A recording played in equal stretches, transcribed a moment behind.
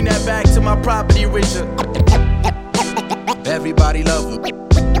my property richer. Everybody love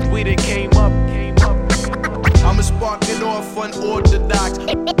him. We done came up. I'ma spark it off unorthodox.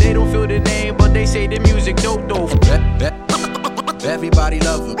 They don't feel the name, but they say the music dope. Everybody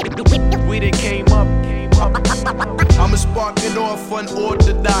love him. We done came up. I'ma spark it off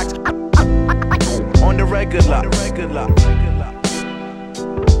unorthodox. On the regular.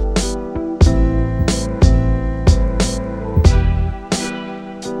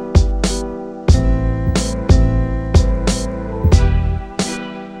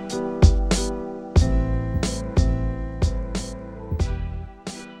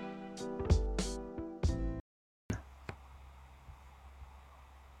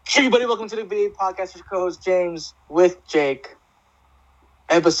 Hey everybody, welcome to the VA Podcast. Your co-host James with Jake.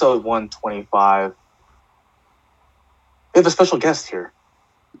 Episode 125. We have a special guest here.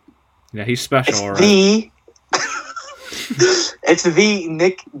 Yeah, he's special, It's all right. It's the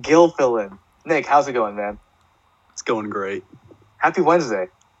Nick Gilfillan. Nick, how's it going, man? It's going great. Happy Wednesday.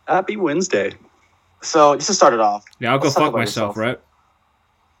 Happy Wednesday. So, just to start it off. Yeah, I'll go let's talk fuck about myself, yourself. right?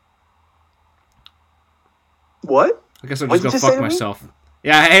 What? I guess I'll What'd just you go say fuck to me? myself.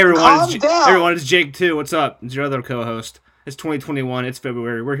 Yeah, hey everyone. Calm down. Everyone, it's Jake too. What's up? It's your other co-host. It's 2021. It's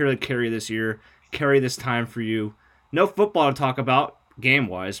February. We're here to carry this year, carry this time for you. No football to talk about,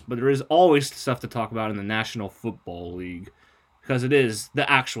 game-wise, but there is always stuff to talk about in the National Football League because it is the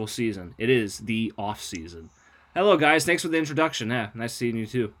actual season. It is the off-season. Hello, guys. Thanks for the introduction. Yeah, nice seeing you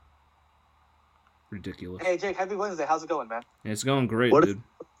too. Ridiculous. Hey, Jake, happy Wednesday. How's it going, man? It's going great, What a- dude.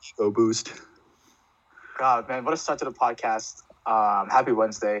 Show boost. God, man, what a start to the podcast. Happy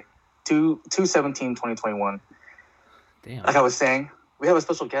Wednesday. 2/17/2021. Damn. Like I was saying, we have a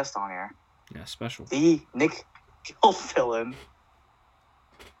special guest on here. Yeah, special. The Nick Gilfillan.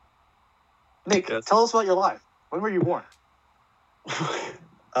 Nick, Yes. tell us about your life. When were you born?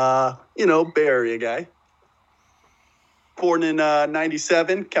 Bay Area guy. Born in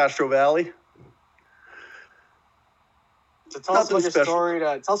 97, Castro Valley. So tell us Nothing about your special. story.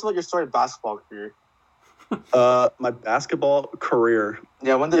 Tell us about your story basketball career. My basketball career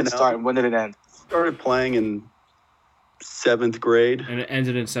Yeah, when did You it know. start and when did it end? started playing in 7th grade. And it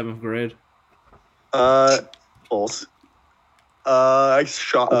ended in 7th grade. False.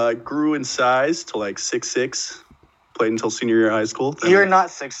 I grew in size to like 6'6". Played until senior year of high school. Then You're not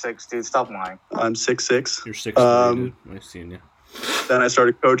 6'6", dude. Stop lying. I'm 6'6". You're 6'3", dude. I've seen you. Then I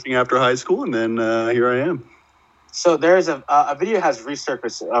started coaching after high school, and then here I am. So there's a video has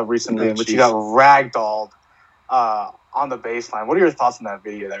resurfaced recently in which you jeez. got ragdolled on the baseline. What are your thoughts on that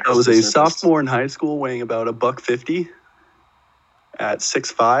video? That I was a resurfaced? sophomore in high school, weighing about $150 at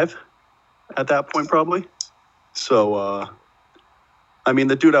 6'5" at that point, probably. So,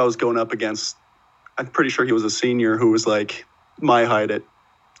 the dude I was going up against, I'm pretty sure he was a senior who was like my height at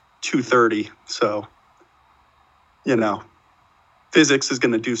 230. So, physics is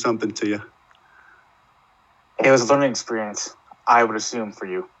going to do something to you. It was a learning experience, I would assume, for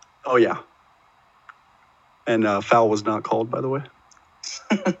you. Oh, yeah. And foul was not called, by the way.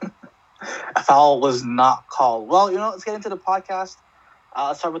 A foul was not called. Well, let's get into the podcast.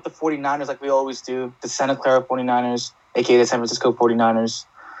 Let's start with the 49ers like we always do. The Santa Clara 49ers, a.k.a. the San Francisco 49ers.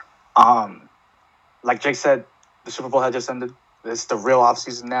 Like Jake said, the Super Bowl had just ended. It's the real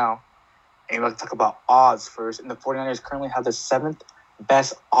offseason now. And we're going to talk about odds first. And the 49ers currently have the 7th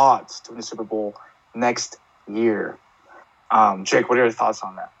best odds to win the Super Bowl next year. Jake, what are your thoughts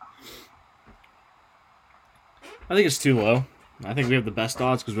on that? I think it's too low. I think we have the best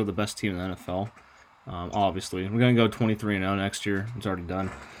odds because we're the best team in the NFL. Obviously, we're going to go 23-0 next year. It's already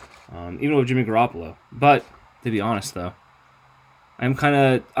done, even with Jimmy Garoppolo. But to be honest, though, I'm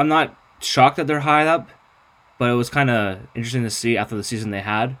not shocked that they're high up, but it was kind of interesting to see after the season they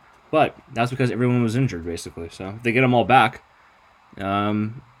had. But that's because everyone was injured, basically. So if they get them all back,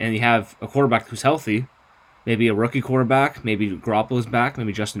 and you have a quarterback who's healthy, maybe a rookie quarterback, maybe Garoppolo's back,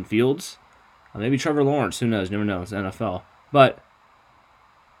 maybe Justin Fields, maybe Trevor Lawrence. Who knows? Never know. It's the NFL. But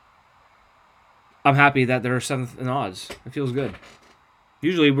I'm happy that they're 7th in odds. It feels good.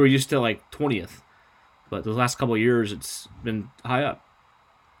 Usually we're used to like 20th, but the last couple of years it's been high up.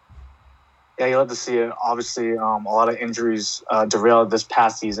 Yeah, you love to see it. Obviously, a lot of injuries derailed this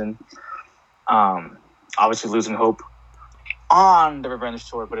past season. Obviously, losing hope on the revenge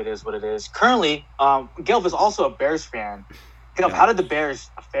tour, but it is what it is. Currently, Gelf is also a Bears fan. Gelf, Yeah. how did the Bears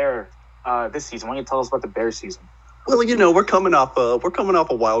fare this season? Why don't you tell us about the Bears season? Well, we're coming off a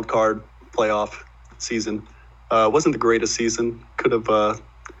wild card playoff season. Wasn't the greatest season. Could have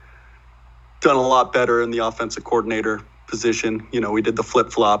done a lot better in the offensive coordinator position. We did the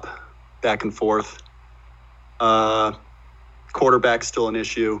flip-flop back and forth. Quarterback's still an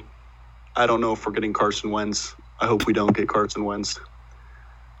issue. I don't know if we're getting Carson Wentz. I hope we don't get Carson Wentz.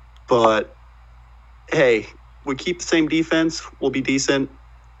 But, hey, we keep the same defense. We'll be decent.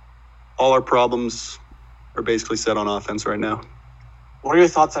 All our problems are basically set on offense right now. What are your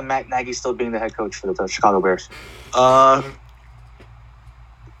thoughts on Matt Nagy still being the head coach for the Chicago Bears? I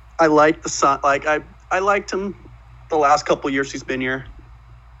like I liked him the last couple of years he's been here.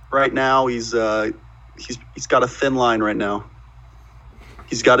 Right now, he's got a thin line right now.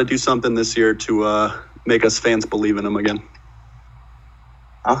 He's got to do something this year to make us fans believe in him again.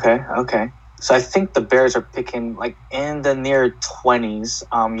 Okay. So I think the Bears are picking like in the near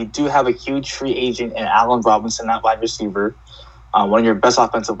 20s. You do have a huge free agent in Allen Robinson, that wide receiver. One of your best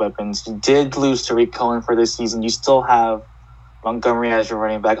offensive weapons. You did lose Tariq Cohen for this season. You still have Montgomery as your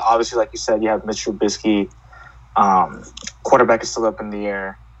running back. Obviously, like you said, you have Mitch Trubisky. Quarterback is still up in the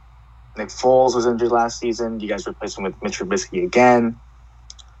air. Nick Foles was injured last season. You guys replaced him with Mitch Trubisky again.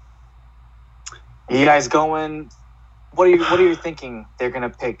 You guys going? What are you thinking they're gonna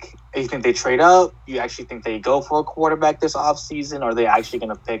pick? You think they trade up? You actually think they go for a quarterback this offseason? Or are they actually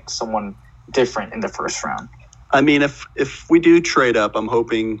gonna pick someone different in the first round? I mean, if we do trade up, I'm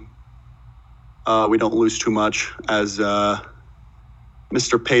hoping we don't lose too much, as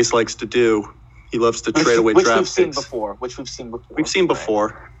Mr. Pace likes to do. He loves to trade away draft picks. Which we've seen before. We've seen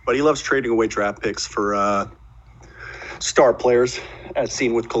before, but he loves trading away draft picks for star players, as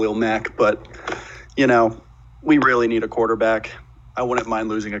seen with Khalil Mack. But, we really need a quarterback. I wouldn't mind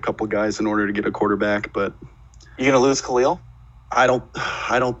losing a couple guys in order to get a quarterback, but... You going to lose Khalil? I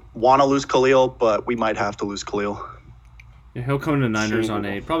don't want to lose Khalil, but we might have to lose Khalil. Yeah, he'll come to the Niners on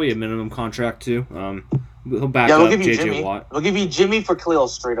probably a minimum contract too. He'll back up JJ Watt. We'll give you Jimmy for Khalil,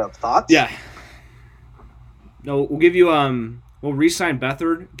 straight up. Thoughts? Yeah. No, we'll give you we'll re-sign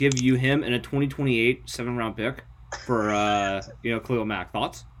Beathard, give you him and a 2028 7th-round pick for Khalil Mack.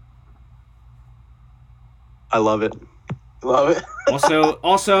 Thoughts? I love it. Love it.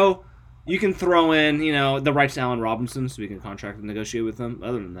 Also, you can throw in, the rights to Allen Robinson so we can contract and negotiate with them.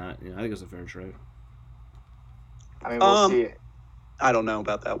 Other than that, I think it's a fair trade. I mean, we'll see it. I don't know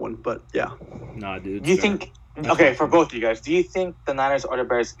about that one, but yeah. Nah, dude. Do you think... Okay, for both of you guys, do you think the Niners or the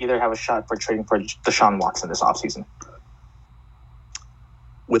Bears either have a shot for trading for Deshaun Watson this offseason?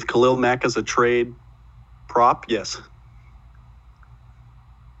 With Khalil Mack as a trade prop, yes.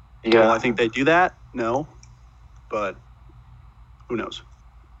 Yeah. Will I think they do that? No. But who knows?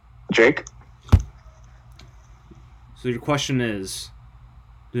 Jake? So your question is,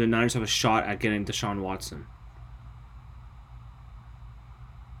 do the Niners have a shot at getting Deshaun Watson?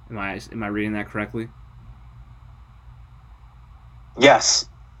 Am I reading that correctly? Yes.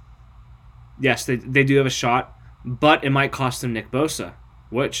 Yes, they do have a shot, but it might cost them Nick Bosa,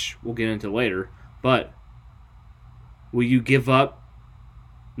 which we'll get into later. But will you give up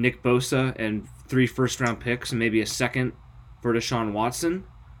Nick Bosa and 3 first-round picks and maybe a second for Deshaun Watson,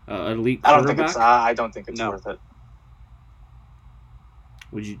 elite quarterback? I don't think it's worth it.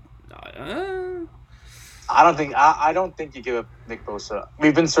 Would you? I don't think you give up Nick Bosa.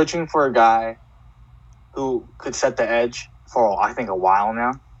 We've been searching for a guy who could set the edge for, I think, a while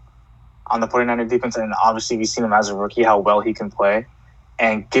now on the 49er defense, and obviously we've seen him as a rookie, how well he can play,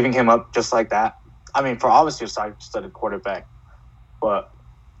 and giving him up just like that. I mean, for obviously a star-studded quarterback, but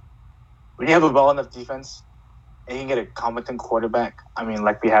when you have a well enough defense and you can get a competent quarterback, I mean,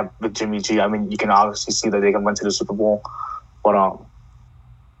 like we have with Jimmy G, I mean, you can obviously see that they can win to the Super Bowl, but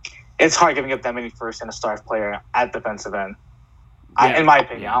it's hard giving up that many first and a star player at defensive end. Yeah, in my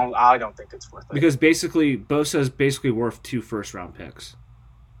opinion, I don't think it's worth it. Because basically, Bosa is basically worth 2 first-round picks.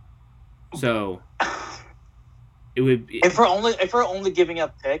 So it would be, if we're only giving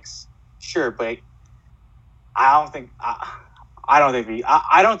up picks, sure, but I don't think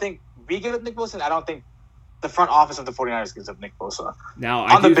we give up Nick Bosa, and I don't think the front office of the 49ers gives up Nick Bosa. Now,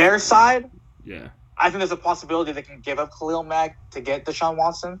 on the Bears side, yeah, I think there's a possibility they can give up Khalil Mack to get Deshaun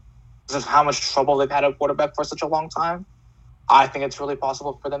Watson because of how much trouble they've had at quarterback for such a long time. I think it's really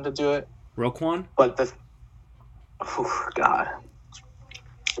possible for them to do it. Roquan? But God.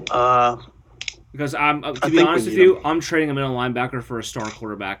 Because to be honest with you, I'm trading a middle linebacker for a star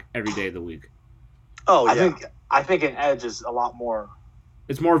quarterback every day of the week. Oh yeah. I think an edge is a lot more.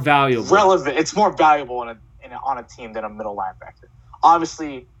 It's more valuable. Relevant. It's more valuable on a team than a middle linebacker.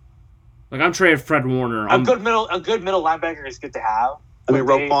 Obviously. Like I'm trading Fred Warner. A good middle linebacker is good to have. I mean,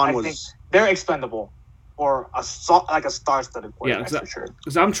 Roquan was. Think they're expendable. Or a star-studded quarterback for sure.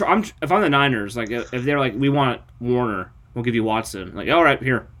 Because if I'm the Niners, like if they're like, we want Warner, we'll give you Watson. Like, all right,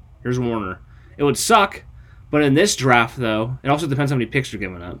 here's Warner. It would suck, but in this draft though, it also depends how many picks you're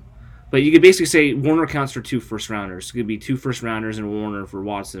giving up. But you could basically say Warner counts for 2 first-rounders. It could be 2 first-rounders and Warner for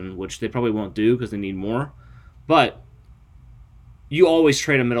Watson, which they probably won't do because they need more. But you always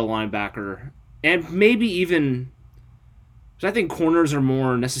trade a middle linebacker. And maybe even... Because I think corners are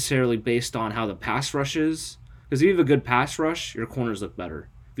more necessarily based on how the pass rush is. Because if you have a good pass rush, your corners look better.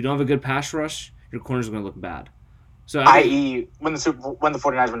 If you don't have a good pass rush, your corners are going to look bad. So i.e., when the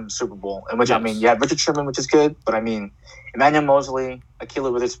 49ers win the Super Bowl, in which, yes. I mean, you have Richard Sherman, which is good, but I mean, Emmanuel Mosley,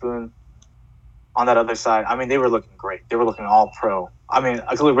 Ahkello Witherspoon on that other side, I mean, they were looking great. They were looking all pro. I mean,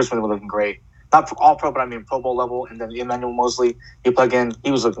 Ahkello Witherspoon was looking great. Not all pro, but I mean Pro Bowl level. And then Emmanuel Mosley, you plug in,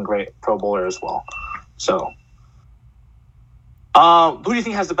 he was looking great, Pro Bowler as well. So, who do you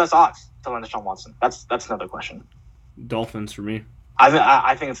think has the best odds to land Deshaun Watson? That's another question. Dolphins for me.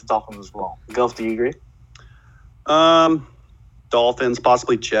 I think it's the Dolphins as well. Gilf, do you agree? Dolphins,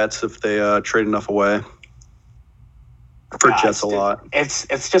 possibly Jets if they trade enough away. For Jets a lot. It's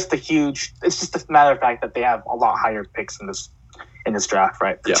just a matter of fact that they have a lot higher picks in this draft,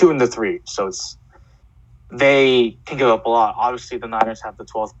 right? The 2 and the 3. So they can give up a lot. Obviously, the Niners have the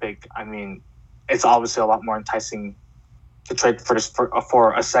 12th pick. I mean, it's obviously a lot more enticing to trade for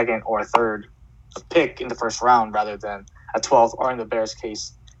a second or a third pick in the first round rather than a 12th, or in the Bears'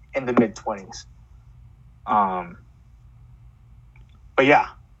 case, in the mid-20s. But yeah,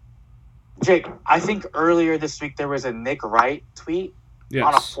 Jake, I think earlier this week there was a Nick Wright tweet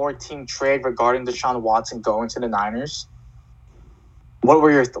on a 4-team trade regarding Deshaun Watson going to the Niners. What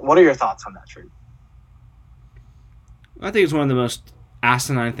are your thoughts on that trade? I think it's one of the most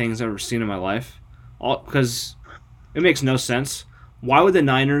asinine things I've ever seen in my life. Because it makes no sense. Why would the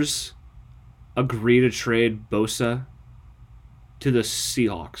Niners agree to trade Bosa to the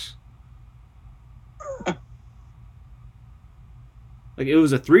Seahawks? Like, it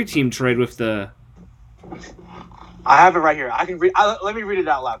was a 3-team trade with the... I have it right here. I can read. Let me read it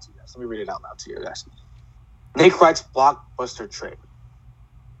out loud to you guys. Nick Wright's blockbuster trade.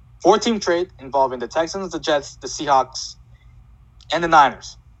 4-team trade involving the Texans, the Jets, the Seahawks, and the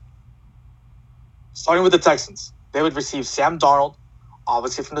Niners. Starting with the Texans, they would receive Sam Darnold,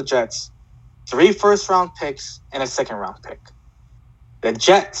 obviously from the Jets, 3 first-round picks, and a second-round pick. The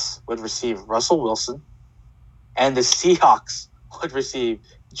Jets would receive Russell Wilson, and the Seahawks would receive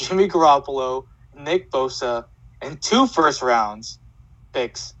Jimmy Garoppolo, Nick Bosa, and 2 first-round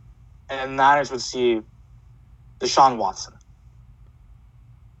picks, and the Niners would receive Deshaun Watson.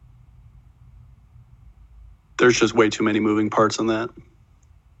 There's just way too many moving parts on that.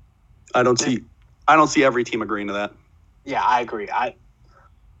 I don't see every team agreeing to that. Yeah, I agree. I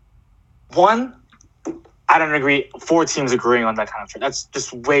don't agree. 4 teams agreeing on that kind of trade. That's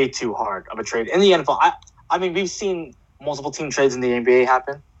just way too hard of a trade. In the NFL, I mean, we've seen multiple team trades in the NBA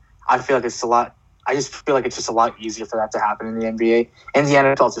happen. I just feel like it's just a lot easier for that to happen in the NBA. In the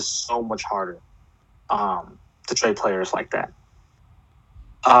NFL, it's just so much harder to trade players like that.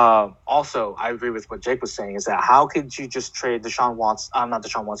 Also, I agree with what Jake was saying, is that how could you just trade Nick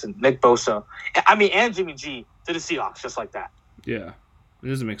Bosa, and Jimmy G to the Seahawks just like that? Yeah, it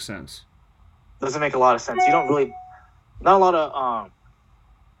doesn't make sense. Doesn't make a lot of sense. You don't really, not a lot of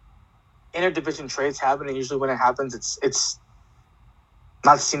interdivision trades happen, and usually when it happens, it's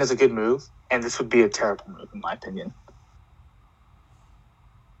not seen as a good move, and this would be a terrible move in my opinion.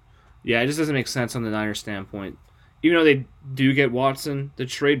 Yeah, it just doesn't make sense on the Niners standpoint. Even though they do get Watson, to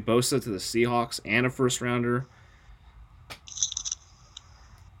trade Bosa to the Seahawks and a first-rounder.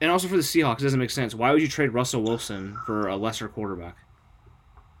 And also for the Seahawks, it doesn't make sense. Why would you trade Russell Wilson for a lesser quarterback?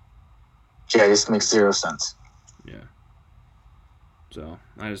 Yeah, it just makes 0 sense. Yeah. So,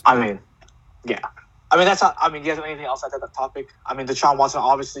 yeah. That's not... do you guys have anything else at that topic? I mean, Deshaun Watson,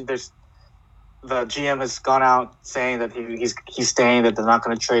 obviously, the GM has gone out saying that he's staying, that they're not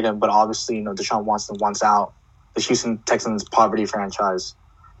going to trade him, but obviously, Deshaun Watson wants out. The Houston Texans poverty franchise.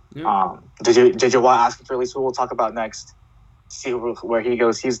 Yeah. JJ Watt asking for release, who we'll talk about next. See where he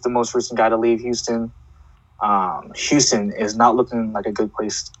goes. He's the most recent guy to leave Houston. Houston is not looking like a good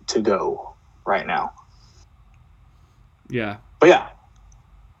place to go right now. Yeah. But yeah.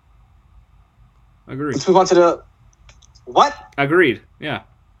 Agreed. Let's move on to the... What? Agreed. Yeah.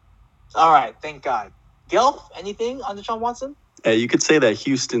 All right. Thank God. Gilf, anything on Deshaun Watson? Hey, you could say that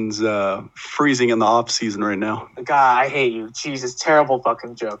Houston's freezing in the off season right now. God, I hate you. Jesus, terrible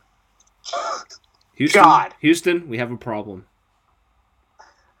fucking joke. Houston, we have a problem.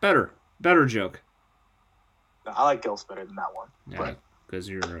 Better joke. No, I like Gil's better than that one. Yeah, because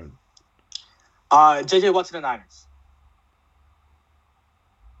you're... JJ Watt to the Niners.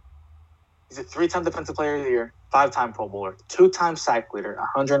 He's a 3-time Defensive Player of the Year, 5-time Pro Bowler, 2-time sack leader,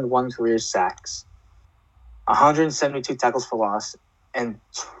 101 career sacks, 172 tackles for loss, and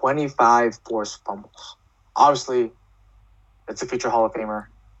 25 forced fumbles. Obviously, it's a future Hall of Famer.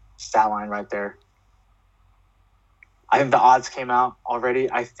 Stat line right there. I think the odds came out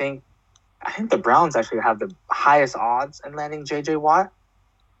already. I think the Browns actually have the highest odds in landing J.J. Watt.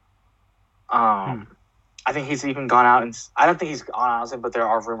 I think he's even gone out, and I don't think he's gone out, but there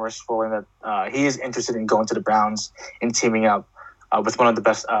are rumors swirling that he is interested in going to the Browns and teaming up with one of the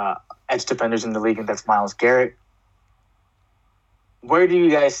best edge defenders in the league, and that's Myles Garrett. Where do you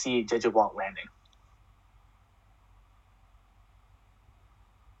guys see J.J. Watt landing?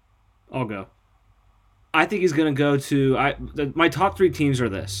 I'll go. I think he's going to go to... my top 3 teams are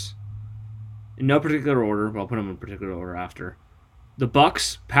this. In no particular order, but I'll put them in particular order after. The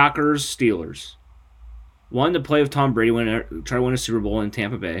Bucks, Packers, Steelers. One, to play with Tom Brady, try to win a Super Bowl in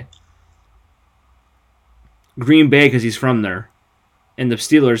Tampa Bay. Green Bay, because he's from there. And the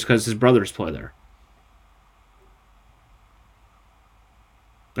Steelers, because his brothers play there.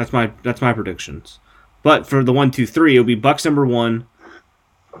 That's my predictions. But for the 1, 2, 3, it'll be Bucks number 1,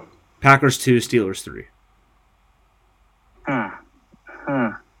 Packers 2, Steelers 3. I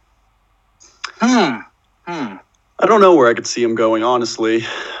don't know where I could see him going, honestly.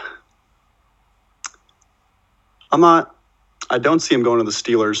 I don't see him going to the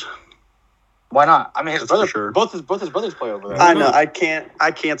Steelers. Why not? I mean, his brother, sure. both his brothers play over there. I know. I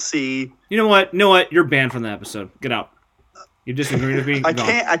can't see. You know what? You're banned from the episode. Get out. You disagree with me?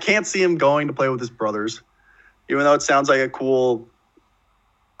 I can't see him going to play with his brothers. Even though it sounds like a cool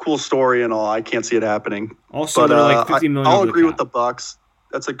story and all, I can't see it happening. Also, they're like $50 million. I'll agree with the Bucks.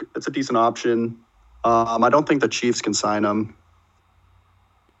 It's a decent option. I don't think the Chiefs can sign him.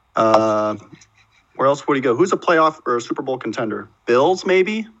 Where else would he go? Who's a playoff or a Super Bowl contender? Bills,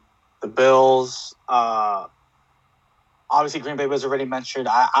 maybe? The Bills. Obviously, Green Bay was already mentioned.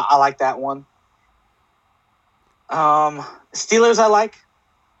 I like that one. Steelers, I like.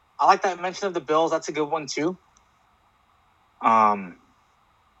 I like that mention of the Bills. That's a good one, too.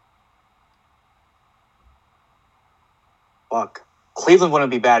 Fuck. Cleveland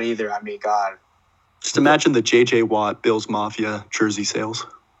wouldn't be bad either. I mean, God. Just imagine the J.J. Watt Bills Mafia jersey sales.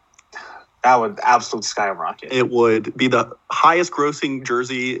 That would absolutely skyrocket. It would be the highest grossing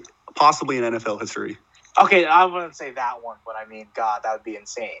jersey possibly in NFL history. Okay, I wouldn't say that one, but I mean, God, that would be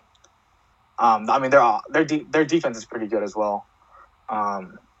insane. I mean, their defense is pretty good as well.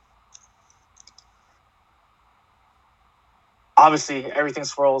 Obviously, everything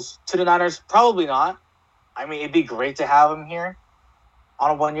swirls to the Niners. Probably not. I mean, it'd be great to have him here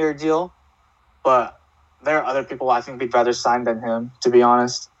on a 1-year deal, but there are other people I think we'd rather sign than him, to be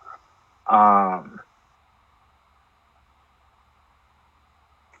honest.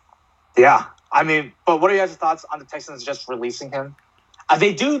 Yeah, I mean, but what are your guys' thoughts on the Texans just releasing him?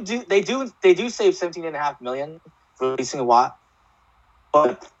 They do save $17.5 million for releasing Watt,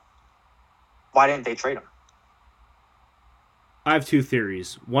 but why didn't they trade him? I have 2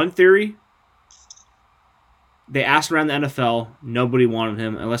 theories. One theory, they asked around the NFL, nobody wanted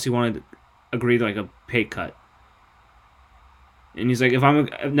him unless he wanted to agree to like a pay cut. And he's like,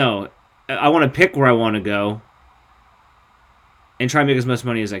 I want to pick where I want to go and try and make as much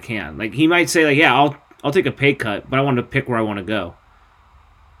money as I can. Like, he might say, like, yeah, I'll take a pay cut, but I want to pick where I want to go.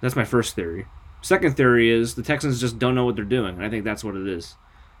 That's my first theory. Second theory is the Texans just don't know what they're doing, and I think that's what it is.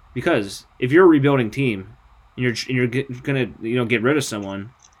 Because if you're a rebuilding team and you're gonna get rid of someone,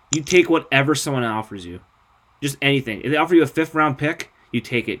 you take whatever someone offers you, just anything. If they offer you a 5th round pick, you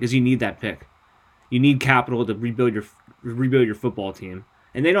take it because you need that pick. You need capital to rebuild your football team,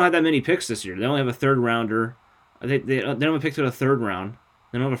 and they don't have that many picks this year. They only have a 3rd rounder. They don't have a pick to the 3rd round.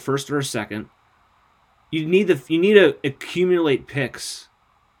 They don't have a 1st or a 2nd. You need to accumulate picks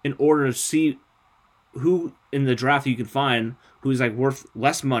in order to see who in the draft you can find who's like worth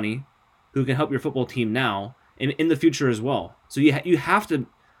less money, who can help your football team now and in the future as well. So you have to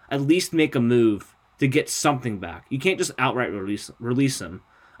at least make a move to get something back. You can't just outright release them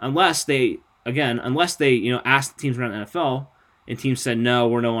unless they ask teams around the NFL and teams said no,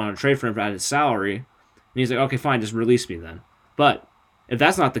 we're no longer trade for him at his salary. And he's like, okay, fine, just release me then. But if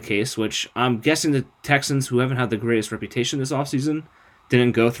that's not the case, which I'm guessing the Texans, who haven't had the greatest reputation this offseason,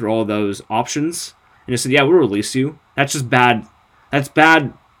 didn't go through all those options and just said, yeah, we'll release you. That's just bad. That's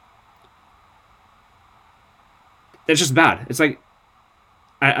bad. That's just bad. It's like,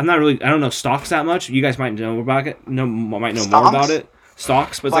 I don't know stocks that much. You guys might know about it. Might know more about it.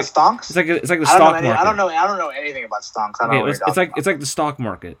 Stocks, but it's like stonks? It's like the stock market. I don't know anything about stonks. It's like the stock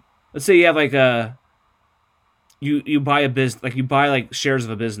market. Let's say you have like you buy a business, like you buy like shares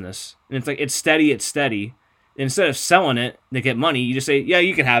of a business, and it's like it's steady. And instead of selling it to get money, you just say, yeah,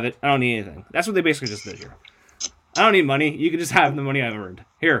 you can have it. I don't need anything. That's what they basically just did here. I don't need money. You can just have the money I've earned.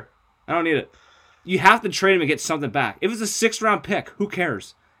 Here, I don't need it. You have to trade him and get something back. If it's a 6th-round pick, who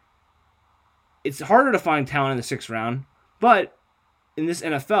cares? It's harder to find talent in the 6th round, but in this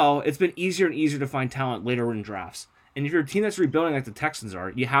NFL, it's been easier and easier to find talent later in drafts. And if you're a team that's rebuilding like the Texans are,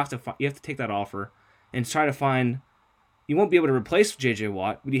 you have to take that offer and try to find. You won't be able to replace J.J.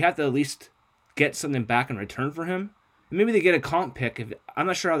 Watt, but you have to at least get something back in return for him. And maybe they get a comp pick. I'm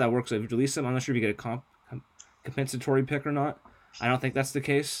not sure how that works. If you release him, I'm not sure if you get a compensatory pick or not. I don't think that's the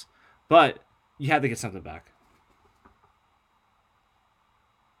case, but you have to get something back.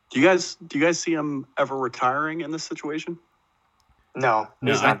 Do you guys see him ever retiring in this situation? No,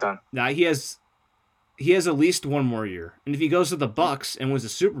 he's not done. No, he has at least one more year. And if he goes to the Bucks and wins the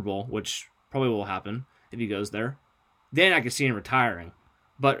Super Bowl, which probably will happen if he goes there, then I can see him retiring.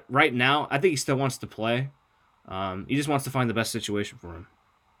 But right now, I think he still wants to play. He just wants to find the best situation for him.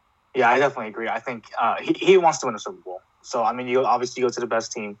 Yeah, I definitely agree. I think he wants to win a Super Bowl. So, I mean, you obviously go to the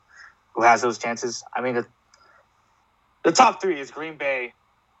best team who has those chances. I mean, the top 3 is Green Bay.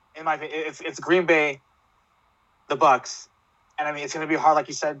 In my opinion, it's Green Bay, the Bucks, and I mean it's going to be hard, like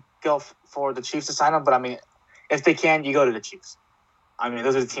you said, Gil, for the Chiefs to sign him. But I mean, if they can, you go to the Chiefs. I mean,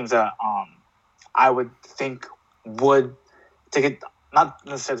 those are the teams that I would think would take it, not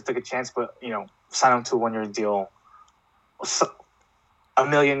necessarily take a chance, but sign him to a 1-year deal, so, $1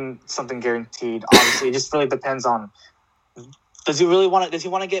 million something guaranteed. Obviously, it just really depends on does he want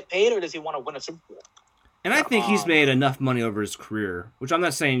to get paid, or does he want to win a Super Bowl? And I think he's made enough money over his career, which I'm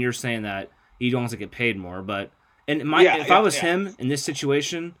not saying you're saying that he wants to get paid more, but if I was him in this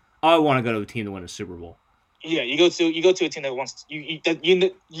situation, I would want to go to a team to win a Super Bowl. Yeah, you go to a team that wants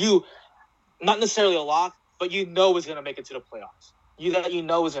you not necessarily a lock, but is going to make it to the playoffs. You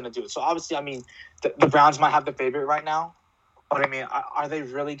know is going to do it. So obviously, I mean, the Browns might have the favorite right now, but I mean, are they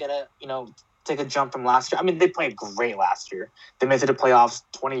really going to take a jump from last year? I mean, they played great last year. They made it to the playoffs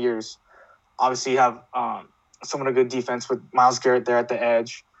 20 years. Obviously, you have somewhat a good defense with Myles Garrett there at the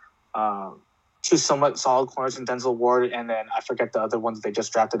edge. 2 somewhat solid corners in Denzel Ward, and then I forget the other ones they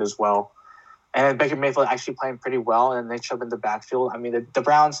just drafted as well. And then Baker Mayfield actually playing pretty well, and they shove in the backfield. I mean, the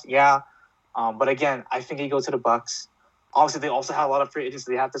Browns, yeah. But again, I think he goes to the Bucks. Obviously, they also have a lot of free agents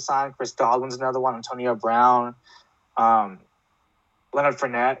they have to sign. Chris Godwin's another one. Antonio Brown. Leonard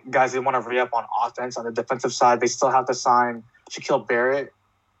Fournette. Guys, they want to re-up on offense. On the defensive side, they still have to sign Shaquille Barrett.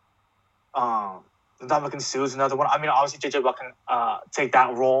 Dominican Sue is another one. I mean, obviously, J.J. Watt can take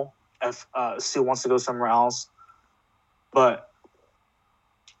that role if Sue wants to go somewhere else. But,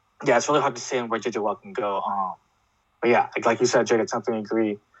 yeah, it's really hard to say where J.J. Watt can go. But, yeah, like you said, Jake, I definitely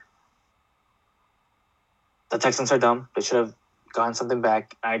agree. The Texans are dumb. They should have gotten something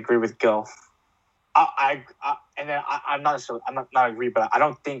back. I agree with Gil. I'm not agree, but I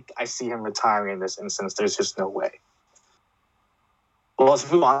don't think I see him retiring in this instance. There's just no way. Well, let's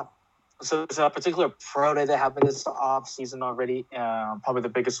move on. So there's a particular pro day that happened this off season already. Probably the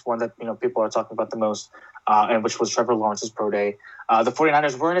biggest one that people are talking about the most, and which was Trevor Lawrence's pro day. The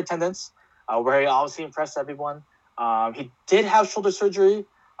 49ers were in attendance, where he obviously impressed everyone. He did have shoulder surgery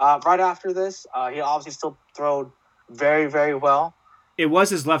right after this. He obviously still threw very, very well. It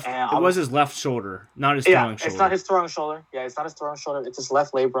was his left. It was his left shoulder, not his throwing shoulder. It's not his throwing shoulder. Yeah, it's not his throwing shoulder. It's his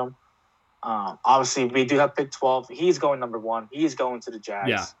left labrum. Obviously, we do have pick 12. He's going number 1. He's going to the Jags.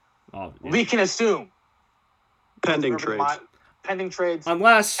 Yeah. We can assume pending trades. Pending trades.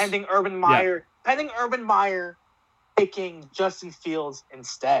 Unless pending Urban Meyer. Yeah. Pending Urban Meyer picking Justin Fields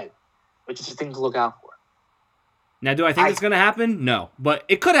instead, which is a thing to look out for. Now, do I think it's going to happen? No, but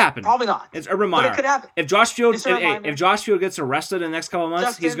it could happen. Probably not. It's Urban Meyer. But it could happen. If Josh Fields gets arrested in the next couple of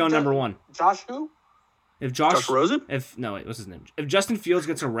months, he's going number 1. Josh who? If Josh Rosen? What's his name? If Justin Fields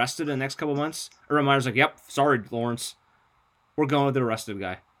gets arrested in the next couple of months, Urban Meyer's like, "Yep, sorry, Lawrence, we're going with the arrested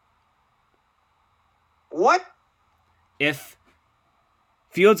guy." What? If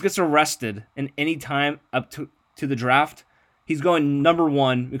Fields gets arrested in any time up to the draft, he's going number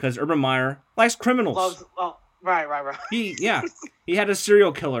 1 because Urban Meyer likes criminals. Right. He had a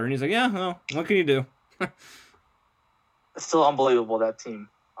serial killer, and he's like, yeah, well, what can you do? It's still unbelievable, that team.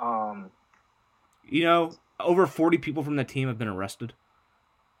 Over 40 people from that team have been arrested.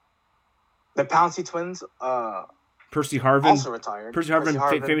 The Pouncey twins, Percy Harvin also retired. Percy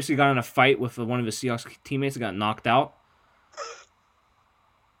Harvin famously got in a fight with one of his Seahawks teammates and got knocked out.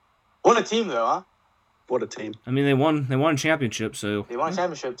 What a team, though, huh? What a team! I mean, they won a championship. So they won a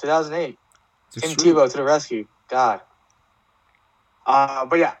championship, 2008. Tim Tebow to the rescue. God.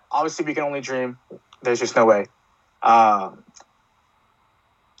 But yeah, obviously we can only dream. There's just no way. For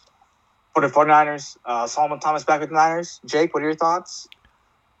the 49ers, Solomon Thomas back with the Niners. Jake, what are your thoughts?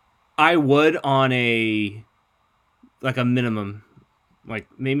 I would on a like a minimum, like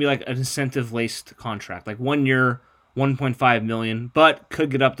maybe like an incentive laced contract, like 1 year, 1.5 million, but could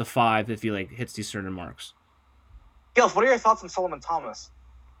get up to 5 if he like hits these certain marks. Gilf, what are your thoughts on Solomon Thomas?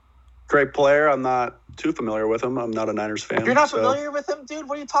 Great player. I'm not too familiar with him. I'm not a Niners fan. You're not familiar with him, dude?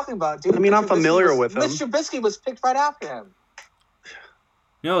 What are you talking about, dude? I mean, I'm familiar with him. Mitch Trubisky was picked right after him.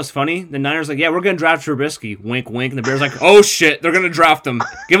 You know what's funny? The Niners like, yeah, we're going to draft Trubisky. Wink, wink. And the Bears like, oh, shit, they're going to draft him.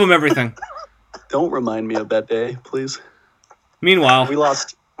 Give him everything. Don't remind me of that day, please. Meanwhile. We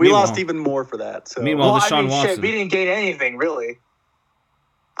lost even more for that. So. Meanwhile, Deshaun Watson. Shit, we didn't gain anything, really.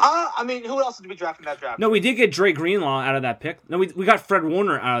 I mean, who else did we draft in that draft? No, we did get Drake Greenlaw out of that pick. No, we got Fred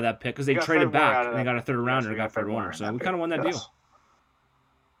Warner out of that pick because they traded back and they got a third rounder and got Fred Warner. So we kind of won that deal.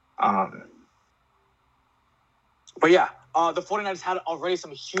 But yeah, the 49ers had already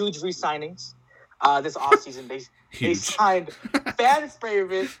some huge re-signings this offseason. They signed fans'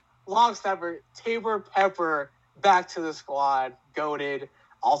 favorite long snapper Tabor Pepper back to the squad, goated.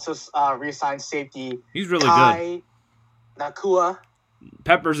 Also re-signed safety. He's really good. Nakua.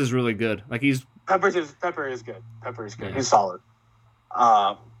 Peppers is really good. Like Pepper is good. Yeah. He's solid.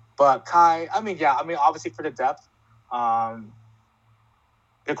 But Kai, obviously for the depth, Jaquiski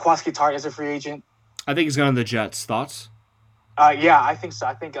Tartt is a free agent. I think he's going to the Jets. Thoughts? Yeah, I think so.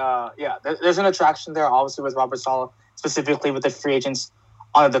 I think there's an attraction there, obviously with Robert Saleh, specifically with the free agents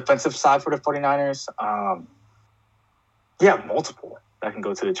on the defensive side for the 49ers. Multiple that can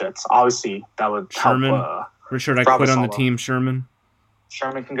go to the Jets. Obviously, that would Sherman. help. Richard, I quit on the team. Sherman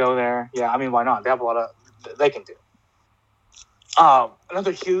can go there. Yeah, I mean, why not? They have a lot of... They can do.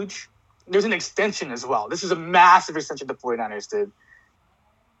 Another huge... There's an extension as well. This is a massive extension the 49ers did.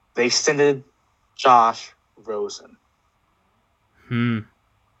 They extended Josh Rosen. What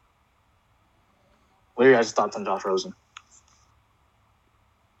are your guys' thoughts on Josh Rosen?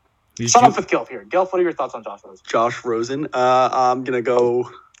 Start off with Gilf here. Gilf, what are your thoughts on Josh Rosen? Josh Rosen. I'm going to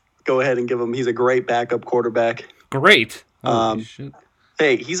go ahead and give him... He's a great backup quarterback. Great. Holy shit.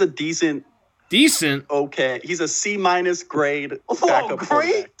 Hey, he's a decent. Okay, he's a C- grade backup great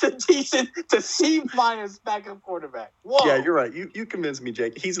quarterback. To decent to C- backup quarterback. Whoa. Yeah, you're right. You convinced me,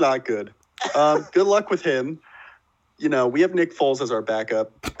 Jake. He's not good. Good luck with him. You know, we have Nick Foles as our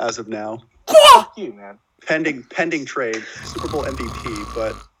backup as of now. Fuck you, man. Pending trade, Super Bowl MVP,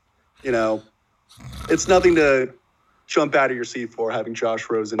 but you know, it's nothing to jump out of your seat for having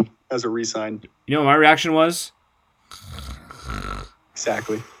Josh Rosen as a re-sign. You know what my reaction was?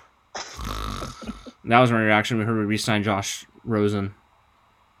 Exactly. That was my reaction when we heard we re-signed Josh Rosen.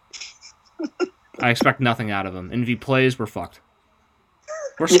 I expect nothing out of him. And if he plays, we're fucked.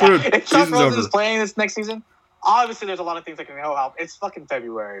 We're screwed. If Josh Rosen's playing this next season, obviously there's a lot of things that can help. It's fucking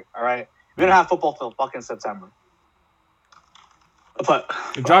February, all right? We're going to have football till fucking September. But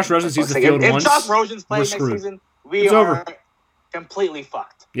if Josh Rosen sees the field once, if Josh Rosen's playing next season, it's over. Completely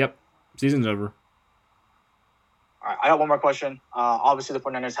fucked. Yep. Season's over. All right, I got one more question. Obviously, the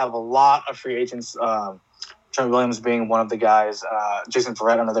 49ers have a lot of free agents. Trent Williams being one of the guys. Jason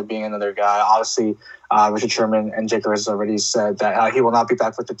Verrett being another guy. Obviously, Richard Sherman and Jake has already said that he will not be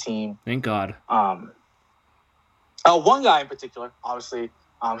back with the team. Thank God. One guy in particular, obviously,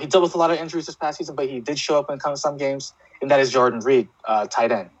 he dealt with a lot of injuries this past season, but he did show up in some games, and that is Jordan Reed,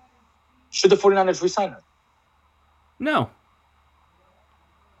 tight end. Should the 49ers re-sign him? No.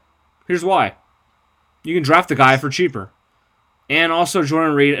 Here's why. You can draft the guy for cheaper. And also,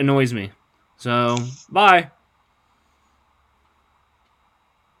 Jordan Reed annoys me. So, bye.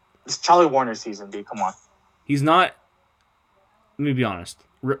 It's Charlie Warner's season, dude. Come on. He's not... Let me be honest.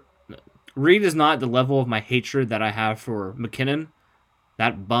 Reed is not the level of my hatred that I have for McKinnon.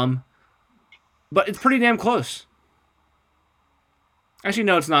 That bum. But it's pretty damn close. Actually,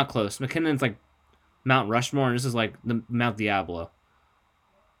 no, it's not close. McKinnon's like Mount Rushmore, and this is like the Mount Diablo.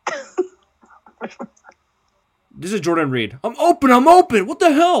 This is Jordan Reed. I'm open. What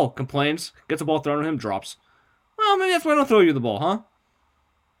the hell? Complains. Gets the ball thrown at him. Drops. Well, maybe that's why I don't throw you the ball, huh?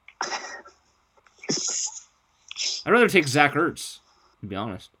 I'd rather take Zach Ertz, to be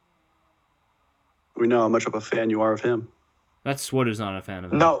honest. We know how much of a fan you are of him. That's Swood is not a fan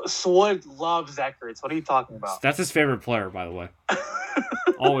of him. No, Swood loves Zach Ertz. What are you talking about? That's his favorite player, by the way.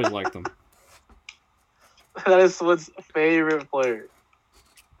 Always liked him. That is Swood's favorite player.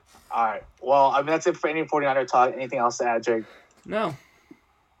 All right. Well, I mean, that's it for any 49er talk. Anything else to add, Jake? No.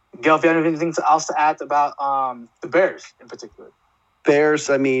 Gil, if you have anything else to add about the Bears in particular? Bears,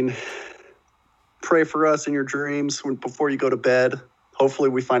 I mean, pray for us in your dreams before you go to bed. Hopefully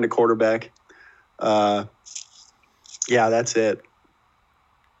we find a quarterback. Yeah, that's it.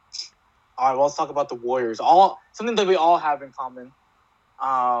 All right, well, let's talk about the Warriors. Something that we all have in common.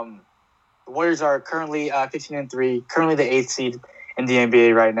 The Warriors are currently 15-3, currently the 8th seed in the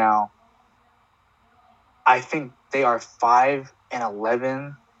NBA right now. I think they are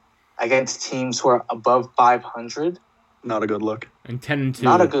 5-11 against teams who are above 500. Not a good look. And 10-2.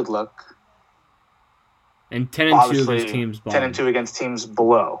 Not a good look. And 10-2 Obviously, against teams bottom. 10-2 against teams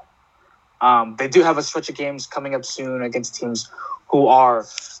below. They do have a stretch of games coming up soon against teams who are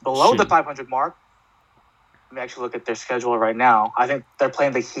below the 500 mark. Let me actually look at their schedule right now. I think they're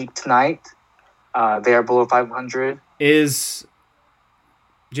playing the Heat tonight. They are below 500. Is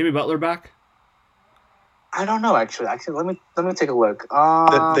Jimmy Butler back? I don't know, actually. Let me take a look.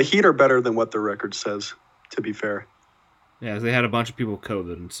 The Heat are better than what their record says, to be fair. Yeah, they had a bunch of people with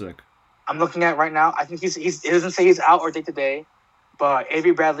COVID and sick. I'm looking at right now. I think it doesn't say he's out or day to day, but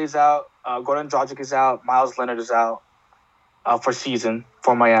Avery Bradley's out. Gordon Dragic is out. Miles Leonard is out for season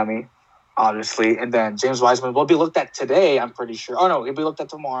for Miami, obviously. And then James Wiseman will be looked at today, I'm pretty sure. Oh, no, he'll be looked at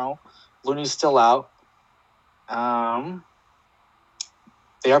tomorrow. Looney's still out.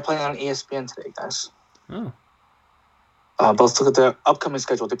 They are playing on ESPN today, guys. Oh. But let's look at their upcoming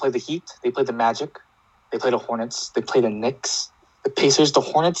schedule. They play the Heat. They play the Magic. They play the Hornets. They play the Knicks. The Pacers, the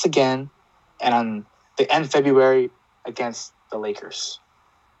Hornets again. And on the end February against the Lakers.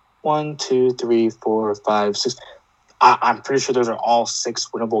 1, 2, 3, 4, 5, 6. I'm pretty sure those are all 6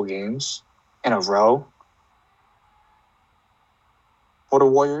 winnable games in a row. For the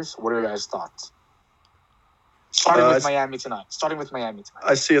Warriors, what are your guys' thoughts? Starting with Miami tonight.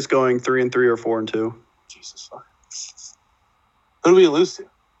 I see us going 3-3 or 4-2. Jesus fuck. Who do we lose to?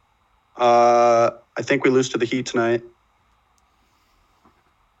 I think we lose to the Heat tonight.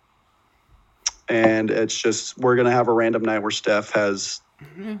 And it's just, we're going to have a random night where Steph has,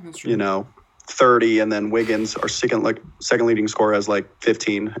 30, and then Wiggins, our second leading scorer, has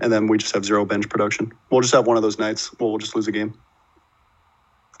 15, and then we just have 0 bench production. We'll just have one of those nights. We'll just lose a game.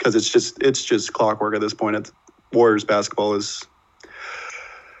 Because it's just clockwork at this point. Warriors basketball is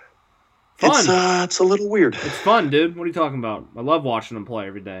fun. It's a little weird. It's fun, dude. What are you talking about? I love watching them play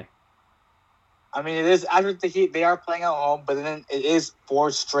every day. I mean, it is after the Heat. They are playing at home, but then it is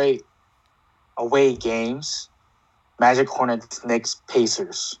 4 straight away games: Magic, Hornets, Knicks,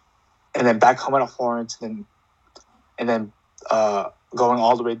 Pacers, and then back home at Hornets, and then going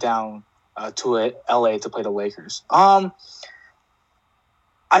all the way down to LA to play the Lakers. I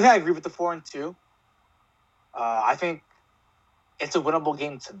think I agree with the 4-2. I think it's a winnable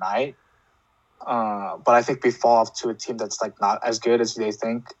game tonight, but I think we fall off to a team that's not as good as they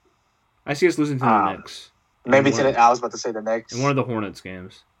think. I see us losing to the Knicks. Maybe I was about to say the Knicks. In one of the Hornets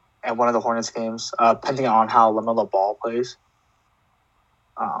games. And one of the Hornets games, depending on how LaMelo Ball plays.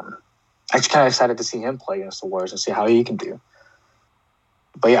 I'm just kind of excited to see him play against the Warriors and see how he can do.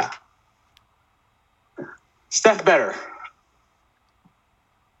 But yeah. Steph better.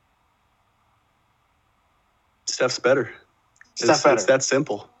 Steph's better. Steph better. It's that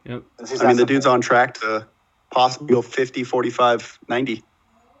simple. Yep. I mean, the dude's on track to possibly go 50, 45, 90,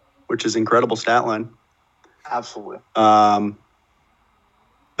 which is incredible stat line. Absolutely.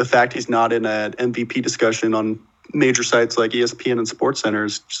 The fact he's not in an MVP discussion on major sites like ESPN and SportsCenter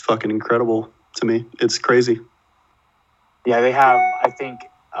is just fucking incredible to me. It's crazy. Yeah, they have, I think,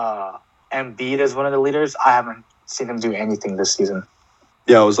 Embiid as one of the leaders. I haven't seen him do anything this season.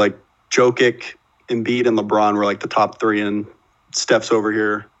 Yeah, it was Jokic, Embiid, and LeBron were the top 3, and Steph's over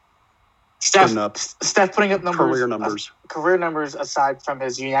here. Steph putting up numbers. Career numbers aside from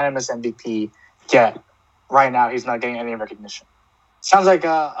his unanimous MVP. Yeah, right now he's not getting any recognition. Sounds like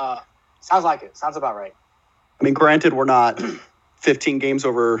it. Sounds about right. I mean, granted, we're not 15 games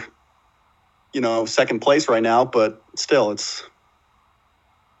over, second place right now, but still, it's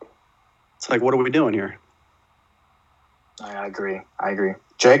what are we doing here? I agree.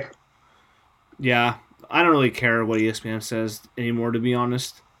 Jake? Yeah, I don't really care what ESPN says anymore, to be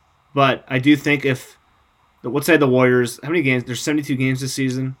honest. But I do think let's say the Warriors, how many games? There's 72 games this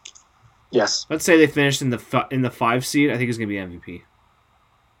season. Yes. Let's say they finished in the 5 seed. I think he's going to be MVP.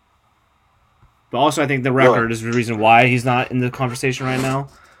 But also, I think the record is the reason why he's not in the conversation right now.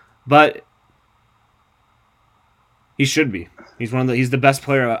 But he should be. He's the best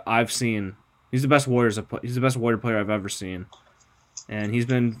player I've seen. He's the best Warrior player I've ever seen, and he's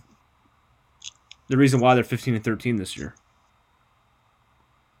been the reason why they're 15-13 this year.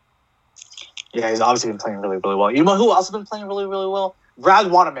 Yeah, he's obviously been playing really, really well. You know who else has been playing really, really well? Brad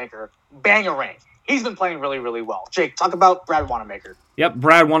Wanamaker, Bangarang. He's been playing really, really well. Jake, talk about Brad Wanamaker. Yep,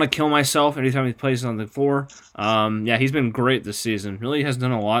 Brad want to kill myself anytime he plays on the floor. Yeah, he's been great this season. Really has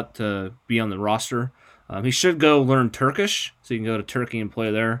done a lot to be on the roster. He should go learn Turkish, so he can go to Turkey and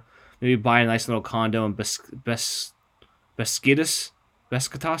play there. Maybe buy a nice little condo in Beskitas.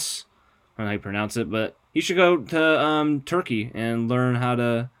 don't know how you pronounce it, but he should go to Turkey and learn how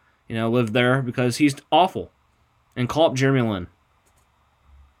to, live there because he's awful. And call up Jeremy Lin.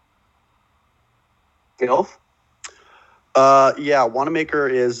 Gilf? Yeah, Wanamaker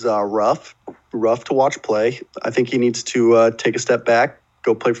is rough to watch play. I think he needs to take a step back,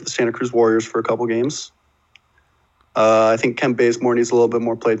 go play for the Santa Cruz Warriors for a couple games. I think Kent Bazemore needs a little bit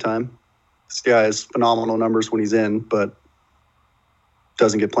more play time. This guy has phenomenal numbers when he's in, but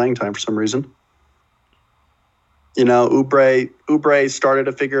doesn't get playing time for some reason. Oubre started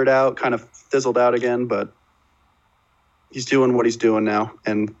to figure it out, kind of fizzled out again, but he's doing what he's doing now,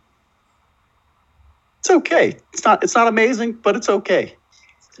 and it's okay. It's not amazing, but it's okay.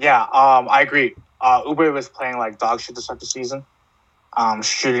 Yeah, I agree. Oubre was playing like dog shit to start the season.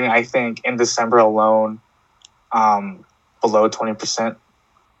 Shooting, I think, in December alone, below 20%.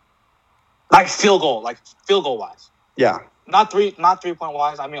 Like field goal wise. Yeah. Not 3-point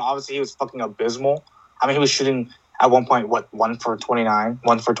wise. I mean, obviously he was fucking abysmal. I mean, he was shooting at one point 1 for 29,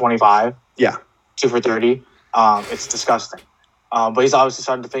 1 for 25. Yeah. 2 for 30. It's disgusting. But he's obviously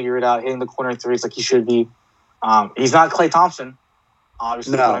starting to figure it out, hitting the corner threes like he should be. He's not Klay Thompson,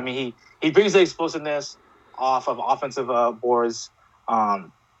 obviously. No. But, I mean, he brings the explosiveness off of offensive boards,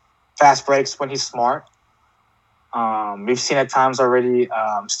 fast breaks when he's smart. We've seen at times already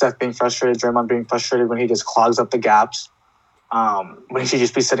Steph being frustrated, Draymond being frustrated when he just clogs up the gaps, when he should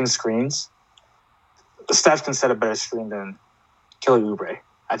just be setting screens. Steph can set a better screen than Kelly Oubre.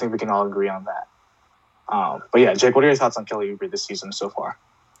 I think we can all agree on that. But yeah, Jake, what are your thoughts on Kelly Oubre this season so far?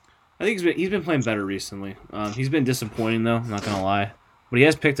 I think he's been playing better recently. He's been disappointing though, I'm not gonna lie, but he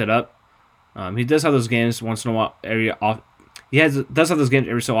has picked it up. He does have those games once in a while. Does have those games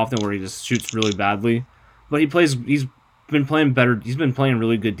every so often where he just shoots really badly, but he's been playing better. He's been playing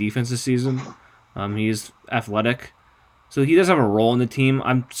really good defense this season. He's athletic, so he does have a role in the team.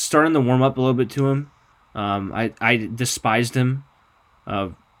 I'm starting to warm up a little bit to him. I despised him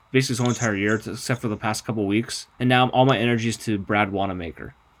basically his whole entire year, except for the past couple weeks, and now all my energy is to Brad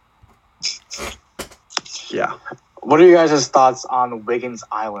Wanamaker. Yeah. What are you guys' thoughts on Wiggins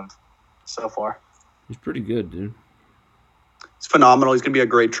Island so far? He's pretty good, dude. He's phenomenal. He's going to be a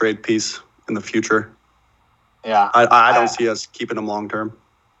great trade piece in the future. Yeah. I don't see us keeping him long term.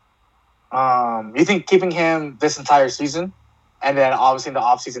 You think keeping him this entire season, and then obviously in the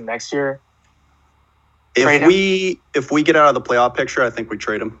offseason next year? If we get out of the playoff picture, I think we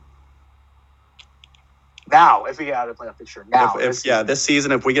trade him. Now, if we get out of the playoff picture. Now. This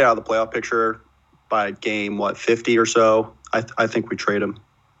season, if we get out of the playoff picture by game, 50 or so, I think we trade him.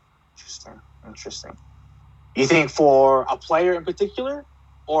 Interesting. You think for a player in particular,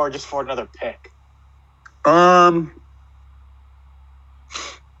 or just for another pick? I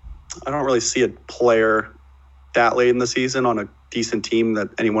don't really see a player that late in the season on a decent team that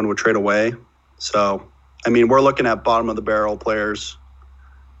anyone would trade away. So, I mean, we're looking at bottom of the barrel players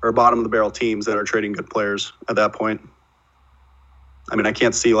or bottom of the barrel teams that are trading good players at that point. I mean, I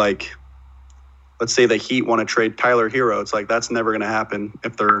can't see let's say the Heat want to trade Tyler Hero. It's that's never going to happen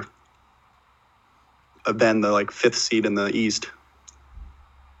if they're then the fifth seed in the East.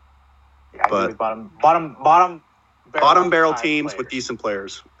 Yeah, but bottom barrel teams with decent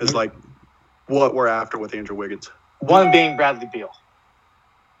players is what we're after with Andrew Wiggins. One being Bradley Beal.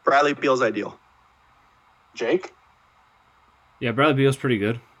 Bradley Beal's ideal. Jake? Yeah, Bradley Beal's pretty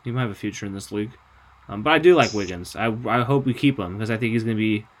good. He might have a future in this league. But I do like Wiggins. I hope we keep him because I think he's going to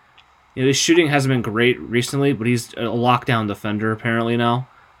be... his shooting hasn't been great recently, but he's a lockdown defender apparently now.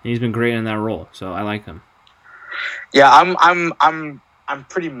 And he's been great in that role, so I like him. Yeah, I'm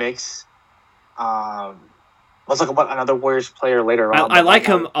pretty mixed. Let's talk about another Warriors player later on. I like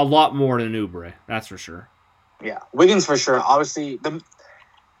him a lot more than Oubre, that's for sure. Yeah, Wiggins for sure. Obviously,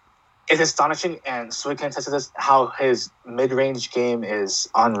 it's astonishing, and Swig can attest to this, how his mid-range game is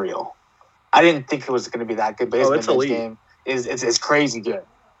unreal. I didn't think it was going to be that good, but his mid-range game is crazy good.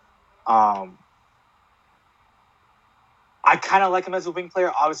 I kind of like him as a wing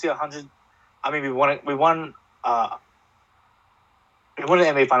player. Obviously, 100. I mean, we won an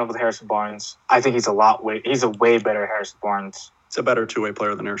NBA final with Harrison Barnes. I think he's a way better Harrison Barnes. He's a better two-way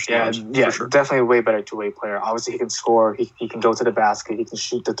player than Harrison Barnes. Yeah, for sure. Definitely a way better two-way player. Obviously, he can score. He can go to the basket. He can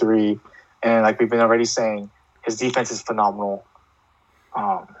shoot the three. And like we've been already saying, his defense is phenomenal.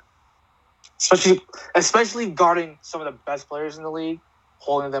 Especially guarding some of the best players in the league,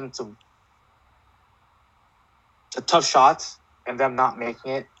 holding them to tough shots and them not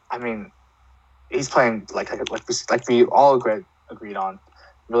making it. I mean, he's playing like we all agreed on,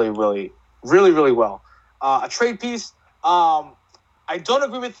 really, really, really, really well. A trade piece. I don't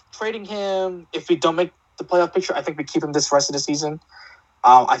agree with trading him if we don't make the playoff picture. I think we keep him this rest of the season.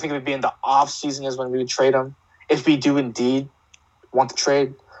 I think it would be in the off season is when we would trade him if we do indeed want to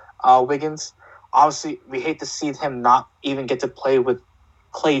trade Wiggins. Obviously, we hate to see him not even get to play with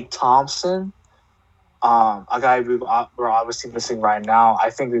Klay Thompson, a guy we're obviously missing right now. I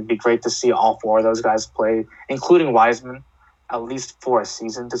think it would be great to see all four of those guys play, including Wiseman, at least for a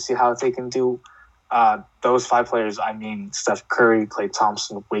season to see how they can do. Those 5 players, I mean, Steph Curry, Klay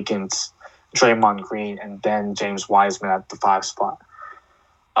Thompson, Wiggins, Draymond Green, and then James Wiseman at the 5 spot.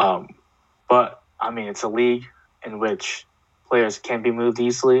 But, I mean, it's a league in which players can be moved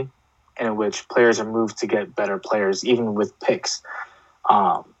easily and in which players are moved to get better players, even with picks.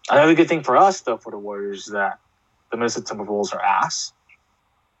 Another good thing for us, though, for the Warriors is that the Minnesota Timberwolves are ass.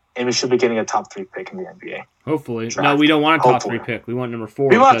 And we should be getting a top 3 pick in the NBA. Hopefully. Draft. No, we don't want a top Hopefully. 3 pick. We want number 4.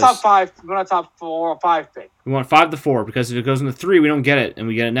 We want a top 5. We want a top 4 or 5 pick. We want 5 to 4 because if it goes into 3, we don't get it, and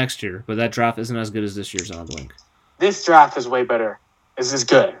we get it next year. But that draft isn't as good as this year's, I don't think. This draft is way better. This is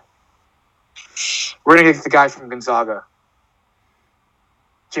good. We're going to get the guy from Gonzaga.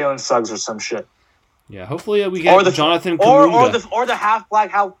 Jalen Suggs or some shit. Yeah, hopefully we get Jonathan Kuminga. Or the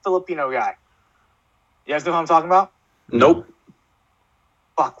half-black, half-Filipino guy. You guys know who I'm talking about? Nope.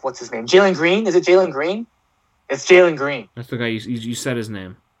 Fuck, what's his name? Jalen Green? Is it Jalen Green? It's Jalen Green. That's the guy you said his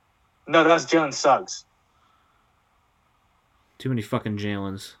name. No, that's Jalen Suggs. Too many fucking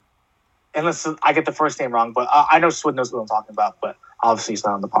Jalens. Unless I get the first name wrong, but I know Swid knows what I'm talking about, but obviously he's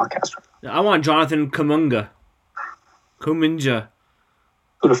not on the podcast right now. I want Jonathan Kuminga.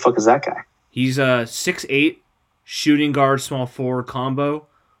 Who the fuck is that guy? He's a 6'8", shooting guard, small forward combo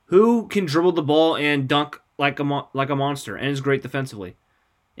who can dribble the ball and dunk like a monster and is great defensively.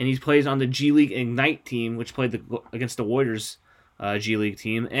 And he plays on the G League Ignite team, which played against the Warriors G League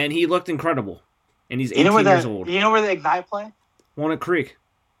team, and he looked incredible. And he's 18 years old. You know where the Ignite play? Walnut Creek.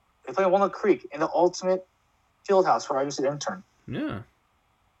 They play Walnut Creek in the ultimate field house where I used to intern. Yeah.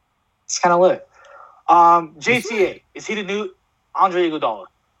 It's kind of lit. JTA, is he the new Andre Iguodala?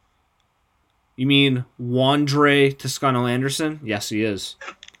 You mean Wandre Toscano-Anderson? Yes, he is.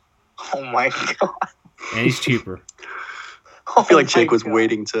 Oh my god. And he's cheaper. I feel like Jake was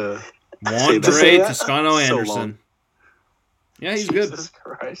waiting to Wandre Toscano-Anderson. So yeah, he's good. Jesus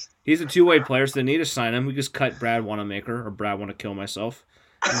Christ. He's a two-way player, so they need to sign him. We just cut Brad Wanamaker, or Brad Want to Kill Myself,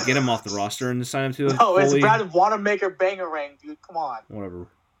 and get him off the roster and sign him to a No, it's fully... Brad Wanamaker Bangarang, dude. Come on. Whatever.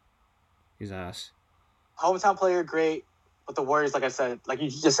 He's ass. Hometown player, great. But the Warriors, like I said, like you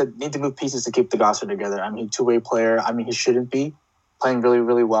just said, need to move pieces to keep the roster together. I mean, two-way player. I mean, he shouldn't be playing really,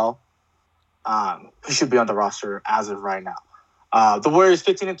 really well. He should be on the roster as of right now. The Warriors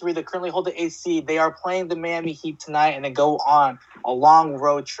 15-3. They currently hold the 8th seed. They are playing the Miami Heat tonight, and then go on a long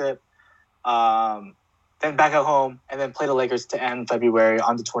road trip. Then back at home, and then play the Lakers to end February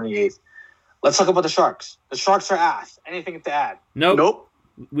on the 28th. Let's talk about the Sharks. The Sharks are ass. Anything to add? Nope.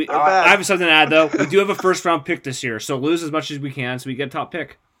 They're bad. I have something to add, though. We do have a first-round pick this year, so lose as much as we can so we get a top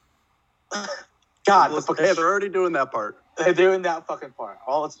pick. God, Hey, they're already doing that part. They're doing that fucking part.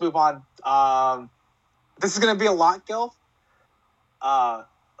 Well, let's move on. This is going to be a lot, Gil.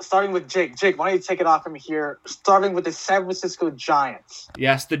 Starting with Jake. Jake, why don't you take it off from here? Starting with the San Francisco Giants.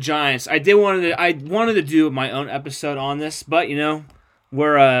 Yes, the Giants. I wanted to do my own episode on this, but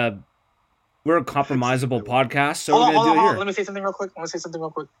we're a compromisable podcast, so we're gonna do it here. Let me say something real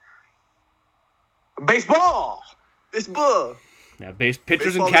quick. Baseball. Yeah, pitchers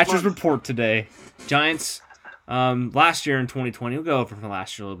Baseball and catchers is fun. report today. Giants. Last year in 2020, we'll go over from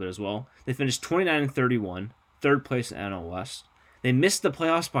last year a little bit as well. They finished 29-31, third place in NL West. They missed the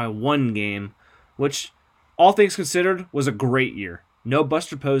playoffs by 1 game, which, all things considered, was a great year. No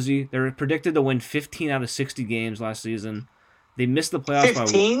Buster Posey. They were predicted to win 15 out of 60 games last season. They missed the playoffs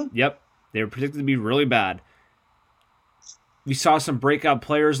 15? by... Yep. They were predicted to be really bad. We saw some breakout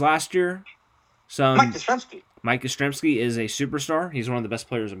players last year. Mike Yastrzemski. Mike Yastrzemski is a superstar. He's one of the best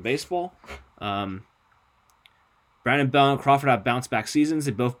players in baseball. Brandon Bell and Crawford have bounce-back seasons.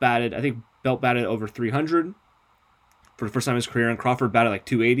 They both batted... I think Belt batted over 300 for the first time in his career, and Crawford batted like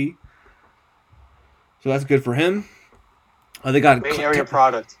 280. So that's good for him. They got Bay Area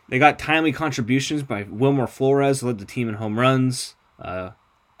product. They got timely contributions by Wilmer Flores, who led the team in home runs.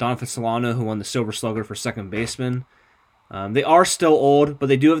 Donovan Solano, who won the Silver Slugger for second baseman. They are still old, but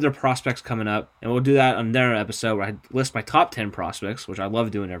they do have their prospects coming up, and we'll do that on their episode where I list my top 10 prospects, which I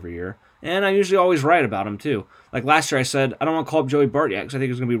love doing every year. And I usually always write about them too. Like last year, I said I don't want to call up Joey Bart yet because I think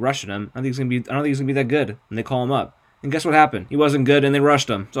he's going to be rushing him. I don't think he's going to be that good, and they call him up. And guess what happened? He wasn't good, and they rushed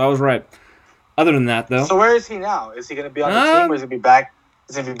him. So I was right. Other than that, though, So where is he now? Is he going to be on the team, or is he going to be back?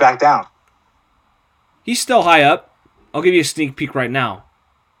 Is he going to be back down? he's still high up. I'll give you a sneak peek right now.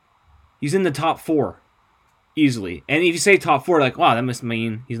 He's in the top 4. easily. And if you say top 4, like, wow, that must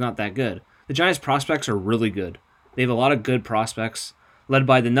mean he's not that good. The Giants' prospects are really good. They have a lot of good prospects, led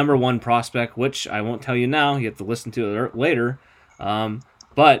by the number 1 prospect, which I won't tell you now. You have to listen to it later.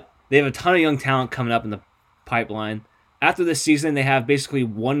 But they have a ton of young talent coming up in the pipeline. After this season, they have basically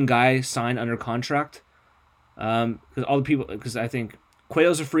one guy signed under contract. Because I think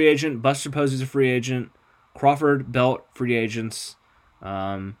Cueto's a free agent, Buster Posey's a free agent, Crawford, Belt, free agents.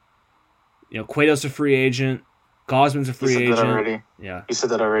 Cueto's a free agent, Gosman's a free agent. You said that already. Yeah, You said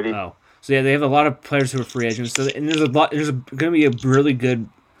that already. Oh, so yeah, they have a lot of players who are free agents. So and there's going to be a really good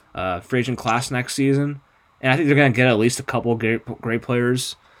free agent class next season, and I think they're going to get at least a couple great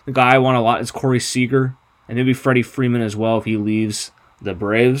players. The guy I want a lot is Corey Seager, and maybe Freddie Freeman as well if he leaves the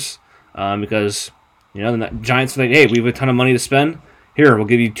Braves, because the Giants are like, hey, we have a ton of money to spend. Here, we'll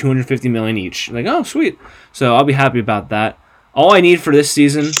give you $250 million each. Like, oh, sweet. So I'll be happy about that. All I need for this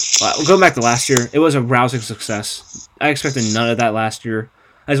season, going back to last year, it was a rousing success. I expected none of that last year.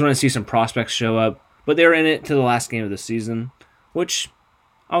 I just want to see some prospects show up. But they were in it to the last game of the season, which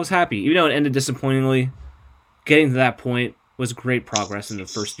I was happy. Even though it ended disappointingly, getting to that point was great progress in the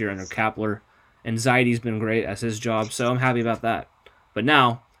first year under Kapler. And Zaidi's been great as his job, so I'm happy about that. But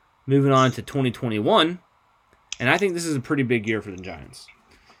now, moving on to 2021, and I think this is a pretty big year for the Giants.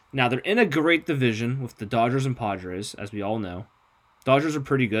 Now, they're in a great division with the Dodgers and Padres, as we all know. Dodgers are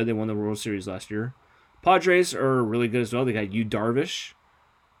pretty good. They won the World Series last year. Padres are really good as well. They got Yu Darvish,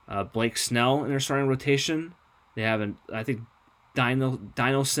 Blake Snell in their starting rotation. They have,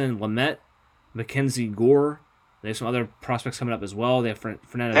 Dinelson Lamet, Mackenzie Gore. They have some other prospects coming up as well. They have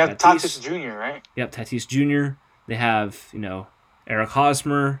Fernando They have Tatis. Tatis Jr., right? Yep, Tatis Jr. They have, Eric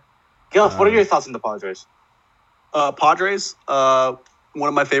Hosmer. Gil, what are your thoughts on the Padres? Padres, one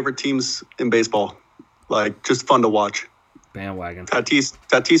of my favorite teams in baseball. Like, just fun to watch. Bandwagon.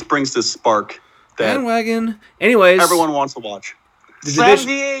 Tatis brings this spark that Bandwagon. Anyways. everyone wants to watch. Slam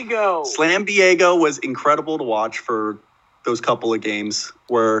Diego! Slam Diego was incredible to watch for those couple of games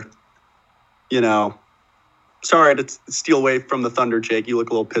where, sorry to steal away from the Thunder, Jake. You look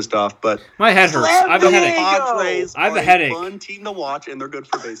a little pissed off, but my head hurts. I have a headache. Padres I have a are headache. Fun team to watch, and they're good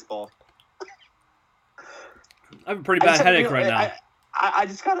for baseball. I have a pretty bad headache right now. I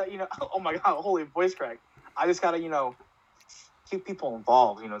just gotta, oh my god, holy voice crack. I just gotta, keep people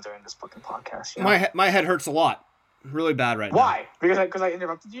involved, during this fucking podcast. My head hurts a lot, really bad right now. Why? Because I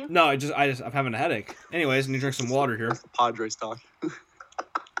interrupted you? No, I'm having a headache. Anyways, I need to drink some water here. That's the Padres talk.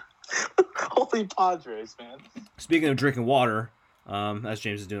 Holy Padres, man. Speaking of drinking water, as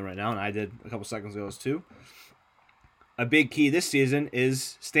James is doing right now, and I did a couple seconds ago too. A big key this season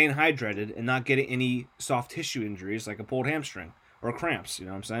is staying hydrated and not getting any soft tissue injuries like a pulled hamstring or cramps. You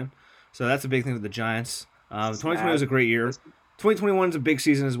know what I'm saying? So that's a big thing for the Giants. 2020 was a great year. 2021 is a big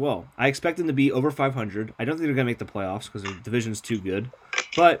season as well. I expect them to be over 500. I don't think they're going to make the playoffs because the division's too good.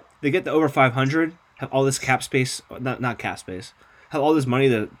 But they get to over 500, have all this cap space, not cap space, have all this money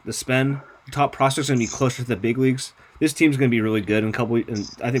to spend. The top prospects are going to be closer to the big leagues. This team's going to be really good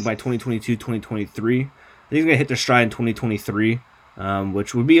I think by 2022, 2023. I think they're going to hit their stride in 2023,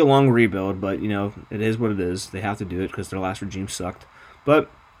 which would be a long rebuild, but, it is what it is. They have to do it because their last regime sucked.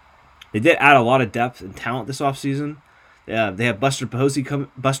 But they did add a lot of depth and talent this offseason. They have Buster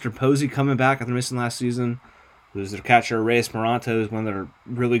Posey coming back after missing last season, who's their catcher. Reyes Moranto is one of their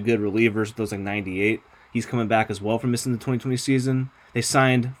really good relievers, those like 98. He's coming back as well from missing the 2020 season. They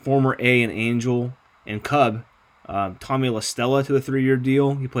signed former A and Angel and Cub, Tommy La Stella, to a 3-year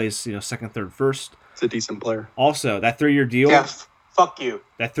deal. He plays, second, third, first. It's a decent player. Also, that 3-year deal. Yeah, fuck you.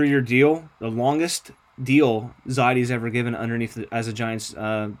 That 3-year deal, the longest deal Zaidi's ever given as a Giants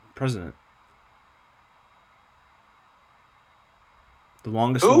president. The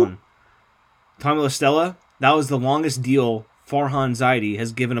longest one. Tommy La Stella, that was the longest deal Farhan Zaidi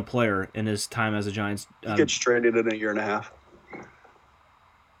has given a player in his time as a Giants. He gets traded in a year and a half.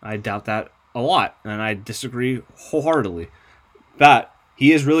 I doubt that a lot, and I disagree wholeheartedly. But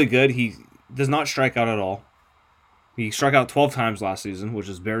he is really good. He does not strike out at all. He struck out 12 times last season, which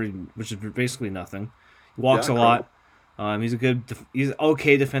is basically nothing. He walks a lot. He's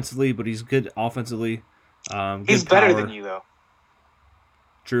okay defensively, but he's good offensively. He's better than you, though.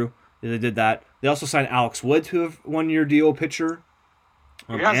 True. They did that. They also signed Alex Wood to a 1-year deal pitcher.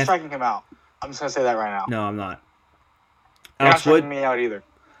 You're not striking him out. I'm just going to say that right now. No, I'm not. You're not striking me out either.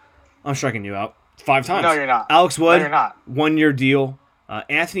 I'm striking you out 5 times. No, you're not. Alex Wood, no, you're not. 1-year deal.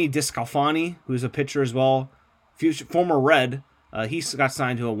 Anthony Discalfani, who's a pitcher as well, former Red, he got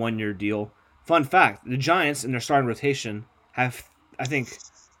signed to a 1-year deal. Fun fact, the Giants in their starting rotation have, I think,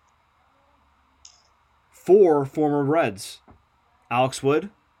 4 former Reds. Alex Wood,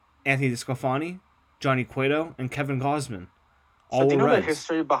 Anthony Discalfani, Johnny Cueto, and Kevin Gausman. So All do you were know the Reds.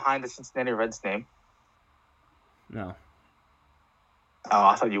 history behind the Cincinnati Reds name? No. Oh,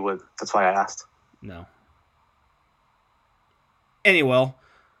 I thought you would. That's why I asked. No. Anyway,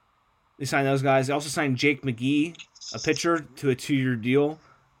 they signed those guys. They also signed Jake McGee, a pitcher, to a 2-year deal.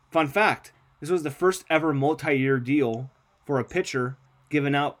 Fun fact, this was the first ever multi-year deal for a pitcher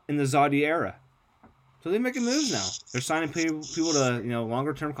given out in the Zodi era. So they're making moves now. They're signing people to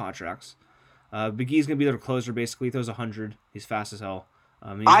longer-term contracts. McGee's going to be their closer, basically. He throws 100. He's fast as hell.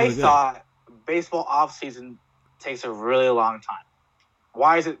 He's I really good. thought baseball offseason takes a really long time.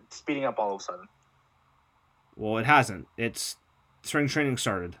 Why is it speeding up all of a sudden? Well, it hasn't. It's spring training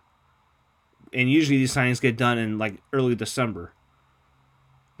started. And usually these signings get done in like early December.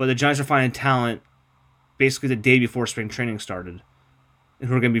 But the Giants are finding talent basically the day before spring training started. And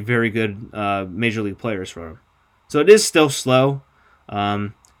who are going to be very good major league players for them. So it is still slow.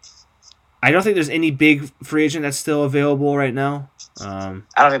 I don't think there's any big free agent that's still available right now. I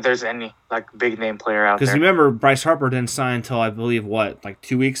don't think there's any big name player out there. Because remember, Bryce Harper didn't sign until I believe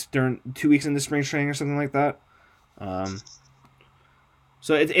 2 weeks into spring training or something like that.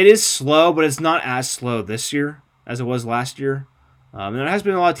 So it is slow, but it's not as slow this year as it was last year. There hasn't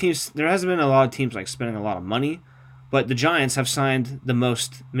been a lot of teams spending a lot of money, but the Giants have signed the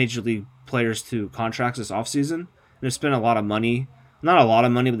most major league players to contracts this offseason. And they've spent a lot of money. Not a lot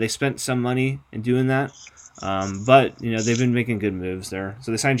of money, but they spent some money in doing that. But they've been making good moves there.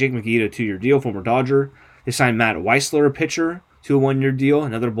 So they signed Jake McGee to a 2-year deal, former Dodger. They signed Matt Weissler, a pitcher, to a 1-year deal,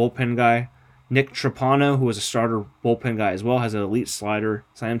 another bullpen guy. Nick Trapano, who was a starter bullpen guy as well, has an elite slider.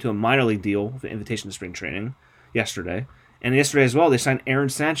 Signed him to a minor league deal with an invitation to spring training yesterday. And yesterday as well, they signed Aaron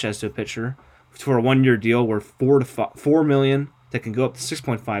Sanchez to a pitcher for a 1-year deal worth $4 million that can go up to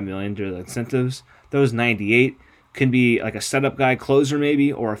 $6.5 million due to the incentives. Those 98 can be like a setup guy, closer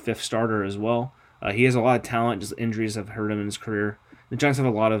maybe, or a fifth starter as well. He has a lot of talent. Just injuries have hurt him in his career. The Giants have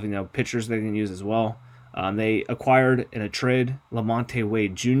a lot of pitchers they can use as well. They acquired in a trade Lamonte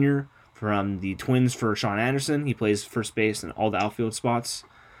Wade Jr. from the Twins for Sean Anderson. He plays first base and all the outfield spots.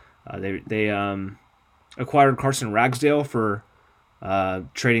 They acquired Carson Ragsdale for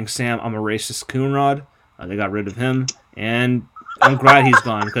trading Sam Amorasis Coonrod. They got rid of him, and I'm glad he's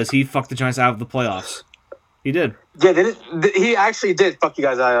gone because he fucked the Giants out of the playoffs. He did. Yeah, he actually did fuck you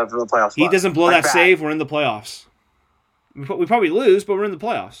guys out of the playoffs. He doesn't blow that save, we're in the playoffs. We probably lose, but we're in the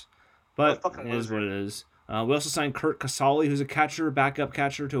playoffs. But it is what it is. We also signed Kurt Casale, who's a catcher, backup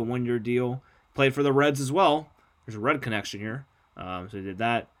catcher, to a 1-year deal. Played for the Reds as well. There's a Red connection here. So he did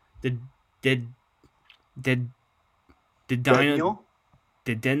that. Did Daniel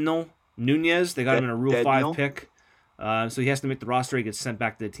Nunez? They got him in a Rule 5 pick. So he has to make the roster. He gets sent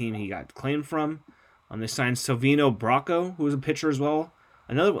back to the team he got claimed from. They signed Silvino Bracco, who was a pitcher as well.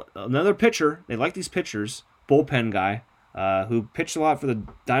 Another pitcher. They like these pitchers. Bullpen guy who pitched a lot for the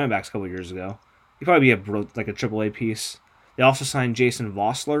Diamondbacks a couple years ago. He'd probably be a AAA piece. They also signed Jason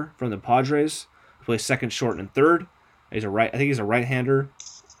Vossler from the Padres, who plays second, short, and third. I think he's a right-handed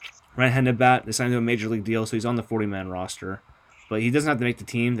bat. They signed him to a major league deal, so he's on the 40-man roster. But he doesn't have to make the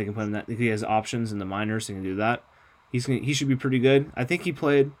team. They can put him that. He has options in the minors. So he can do that. He should be pretty good. I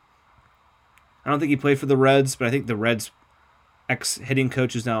don't think he played for the Reds, but I think the Reds' ex-hitting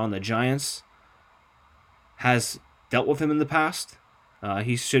coach is now on the Giants. Has dealt with him in the past.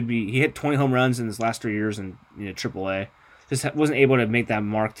 He hit 20 home runs in his last 3 years in AAA. Just wasn't able to make that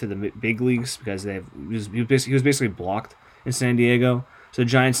mark to the big leagues because he was basically blocked in San Diego. So the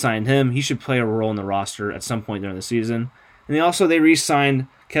Giants signed him. He should play a role in the roster at some point during the season. And they re-signed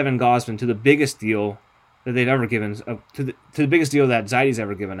Kevin Gausman to the biggest deal that they've ever given, to the biggest deal that Zaidi's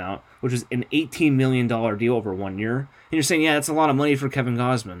ever given out, which was an $18 million deal over 1 year. And you're saying, yeah, that's a lot of money for Kevin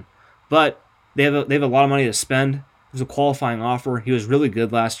Gausman. But they have a lot of money to spend. It was a qualifying offer. He was really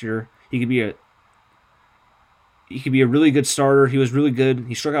good last year. He could be a really good starter. He was really good.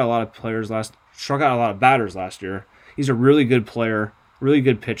 He struck out a lot of batters last year. He's a really good player, really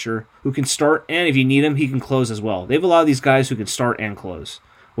good pitcher who can start, and if you need him, he can close as well. They have a lot of these guys who can start and close,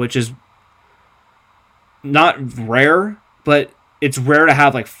 which is not rare, but it's rare to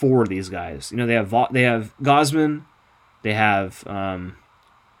have 4 of these guys. They have Gausman, they have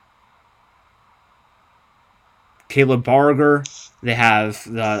Caleb Barger, they have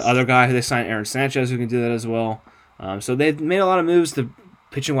the other guy who they signed, Aaron Sanchez, who can do that as well. So they've made a lot of moves to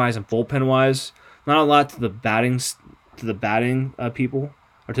pitching wise and bullpen wise. Not a lot to the batting people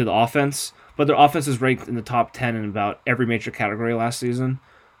or to the offense, but their offense is ranked in the top 10 in about every major category last season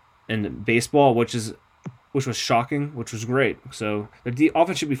in baseball, which was shocking, which was great. So the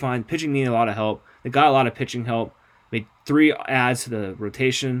offense should be fine. Pitching needed a lot of help. They got a lot of pitching help. Made 3 adds to the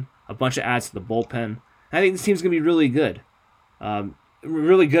rotation. a bunch of adds to the bullpen. I think this team's going to be really good.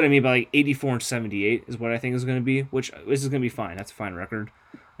 Really good, I mean, by like 84 and 78 is what I think is going to be, which this is going to be fine. That's a fine record.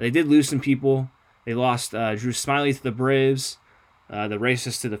 They did lose some people. They lost Drew Smiley to the Braves, the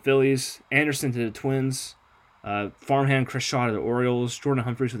Racists to the Phillies, Anderson to the Twins, farmhand Chris Shaw to the Orioles, Jordan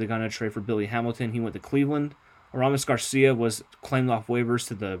Humphries, who they got in a trade for Billy Hamilton. He went to Cleveland. Aramis Garcia was claimed off waivers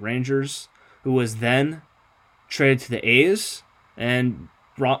to the Rangers, who was then traded to the A's. And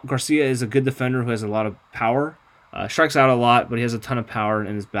Garcia is a good defender who has a lot of power. Strikes out a lot, but he has a ton of power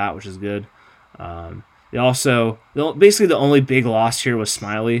in his bat, which is good. They also, basically the only big loss here was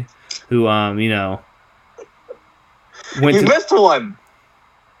Smiley, who, went You missed one.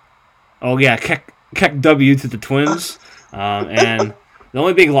 Oh, yeah, Keck W to the Twins. And the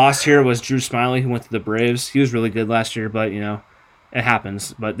only big loss here was Drew Smiley, who went to the Braves. He was really good last year, but, it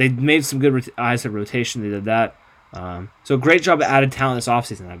happens. But they made some good eyes at rotation. They did that. So great job of added talent this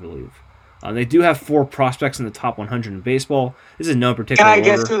offseason, I believe. They do have 4 prospects in the top 100 in baseball. This is no particular order.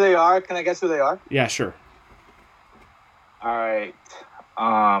 Can I guess who they are? Yeah, sure. All right.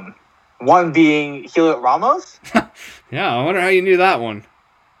 One being Heliot Ramos. Yeah, I wonder how you knew that one.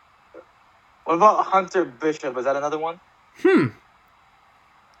 What about Hunter Bishop? Is that another one?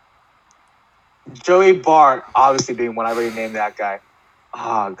 Joey Bart, obviously being one. I already named that guy.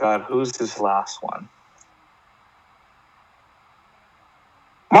 Oh, God. Who's this last one?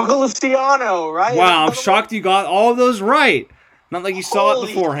 Marco Luciano, right? Wow, I'm shocked you got all of those right. Not like you saw it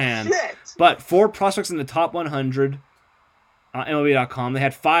beforehand. Shit. But 4 prospects in the top 100 on MLB.com. They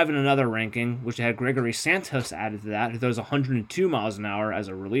had 5 in another ranking, which they had Gregory Santos added to that, who throws 102 miles an hour as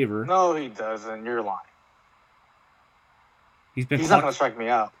a reliever. No, he doesn't. You're lying. He's not going to strike me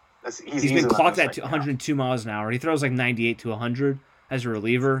out. He's been clocked at 102 miles an hour. He throws like 98 to 100 as a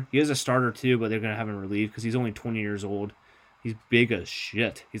reliever. He is a starter too, but they're going to have him relieved because he's only 20 years old. He's big as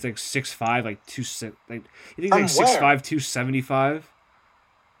shit. He's like 6'5", like 260. Like I think he's like 6'5", 275.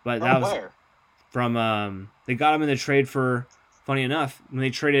 But that was from they got him in the trade for. Funny enough, when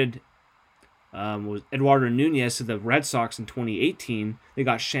they traded was Eduardo Nunez to the Red Sox in 2018, they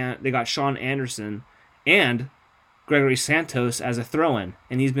got Sean Anderson and Gregory Santos as a throw-in,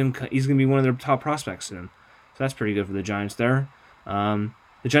 and he's going to be one of their top prospects soon. So that's pretty good for the Giants there. The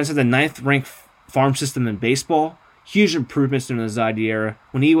Giants have the 9th ranked farm system in baseball. Huge improvements during the Zaidi era.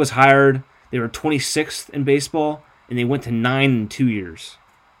 When he was hired, they were 26th in baseball, and they went to 9 in 2 years.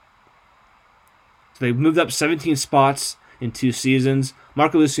 So they moved up 17 spots in 2 seasons.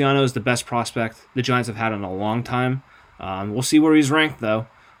 Marco Luciano is the best prospect the Giants have had in a long time. We'll see where he's ranked, though.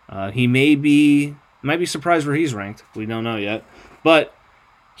 He might be surprised where he's ranked. We don't know yet. But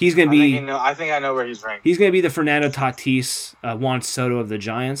he's going to be... I think I know where he's ranked. He's going to be the Fernando Tatis, Juan Soto of the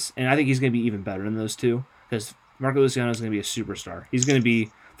Giants, and I think he's going to be even better than those two because Marco Luciano is going to be a superstar. He's going to be,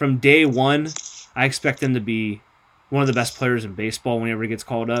 from day one, I expect him to be one of the best players in baseball whenever he gets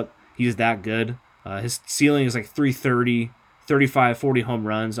called up. He's that good. His ceiling is like 330, 35, 40 home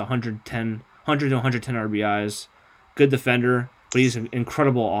runs, 100 to 110 RBIs. Good defender, but he's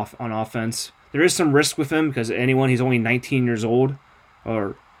incredible on offense. There is some risk with him because he's only 19 years old.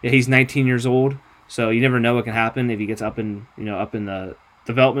 He's 19 years old, so you never know what can happen if he gets up in the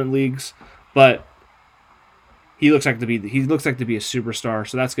development leagues. But he looks like to be a superstar,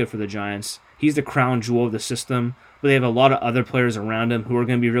 so that's good for the Giants. He's the crown jewel of the system, but they have a lot of other players around him who are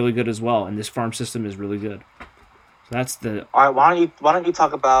going to be really good as well, and this farm system is really good. So that's the... All right, why don't you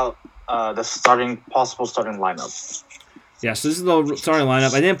talk about the possible starting lineup? Yeah, so this is the starting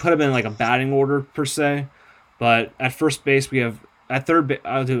lineup. I didn't put them in like a batting order per se, but at first base we have... At third base,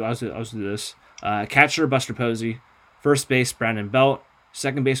 I'll do this. Catcher, Buster Posey. First base, Brandon Belt.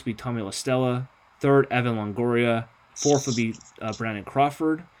 Second base would be Tommy La Stella. Third, Evan Longoria. Fourth would be Brandon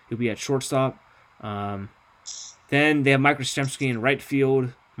Crawford. He'll be at shortstop. Then they have Mike Yastrzemski in right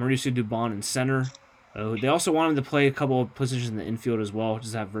field, Mauricio Dubon in center. They also want him to play a couple of positions in the infield as well,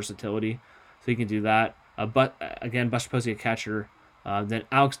 just to have versatility. So he can do that. But again, Buster Posey, a catcher. Then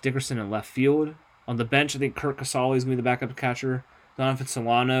Alex Dickerson in left field. On the bench, I think Kurt Casale is going to be the backup catcher. Donovan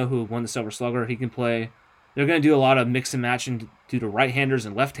Solano, who won the Silver Slugger, he can play. They're going to do a lot of mix and matching due to right-handers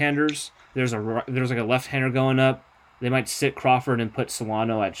and left-handers. There's like a left-hander going up. They might sit Crawford and put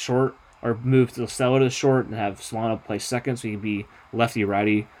Solano at short, or move to Stella to short and have Solano play second, so he can be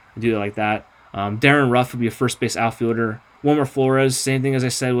lefty-righty and do it like that. Darren Ruff would be a first base outfielder. Wilmer Flores, same thing as I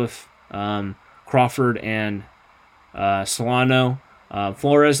said with Crawford and Solano.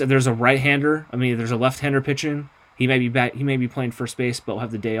 Flores, if there's a right-hander, if there's a left-hander pitching, he may be playing first base, but will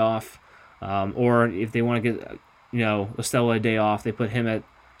have the day off. Or if they want to get Estella a day off, they put him at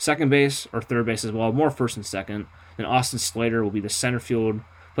second base or third base as well, more first and second. Then Austin Slater will be the center field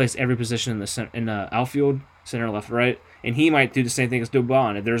plays every position in the outfield, center, left, right, and he might do the same thing as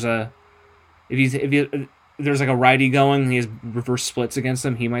Dubon. If there's like a righty going, and he has reverse splits against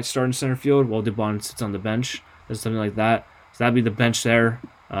him, he might start in center field while Dubon sits on the bench, does something like that. So that'd be the bench there.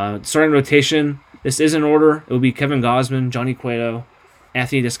 Starting rotation, this is in order. It will be Kevin Gausman, Johnny Cueto,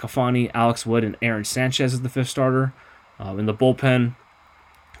 Anthony Descalfani, Alex Wood, and Aaron Sanchez as the fifth starter. In the bullpen,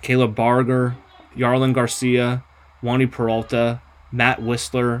 Caleb Barger, Yarlin Garcia, Wandy Peralta, Matt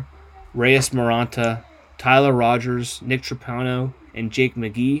Whistler, Reyes Maranta, Tyler Rogers, Nick Trapano, and Jake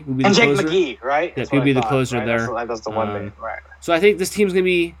McGee will be the closer. And Jake McGee, right? Yeah, he'll be the closer right? there. That's the one name, right? So I think this team's going to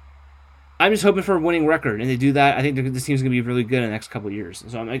be... I'm just hoping for a winning record, and they do that. I think this team's going to be really good in the next couple of years.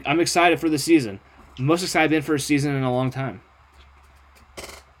 So I'm excited for the season. Most excited I've been for a season in a long time.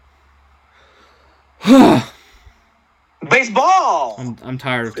 Baseball! I'm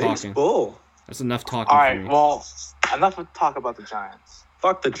tired of talking. Baseball. That's enough talking All for right, me. well, enough of talk about the Giants.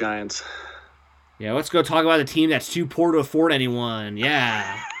 Fuck the Giants. Yeah, let's go talk about the team that's too poor to afford anyone.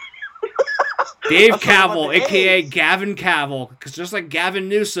 Yeah. Dave Let's talk about Cavill, the a.k.a. A's. Gavin Cavill. Because just like Gavin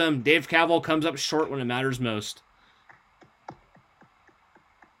Newsom, Dave Cavill comes up short when it matters most.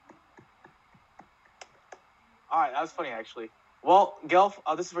 All right, that was funny, actually. Well, Gelf,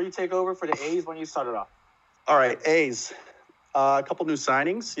 this is where you take over for the A's when you start it off. All right, A's. A couple new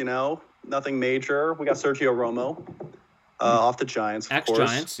signings, nothing major. We got Sergio Romo off the Giants, of course.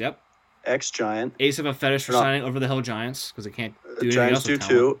 Ex-Giants, yep. Ex-Giant. A's have a fetish for signing over the hill Giants because they can't do anything Giants else do with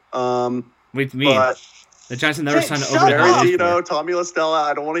talent. too. Wait, me. But The Giants have never Hey, signed shut over the up. hill. Derek Tommy LaStella,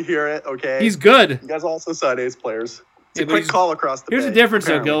 I don't want to hear it, okay? He's good. You guys also signed A's players. It's Yeah, a but quick he's- call across the Here's the bay, difference,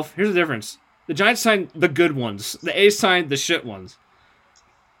 though, apparently. Gilf. Here's the difference. The Giants signed the good ones. The A's signed the shit ones.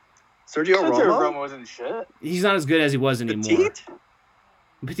 Sergio Romo? Romo isn't shit. He's not as good as he was anymore. Petite?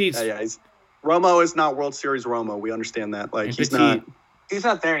 Petite's Yeah, Romo is not World Series Romo. We understand that. Like, And he's Petit. not... He's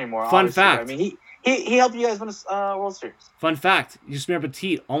not there anymore. Fun obviously. fact. I mean, he helped you guys win a World Series. Fun fact: Yasmir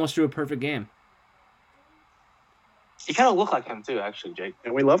Petit almost threw a perfect game. You kind of look like him too, actually, Jake.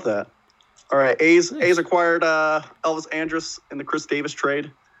 And we love that. All right, A's acquired Elvis Andrus in the Chris Davis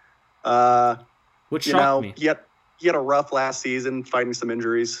trade. Which You shocked know, me. he had a rough last season, fighting some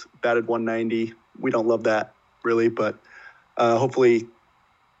injuries, batted 190. We don't love that, really, but hopefully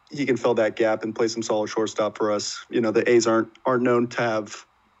he can fill that gap and play some solid shortstop for us. You know, the A's aren't known to have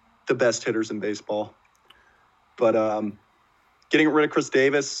the best hitters in baseball. But getting rid of Chris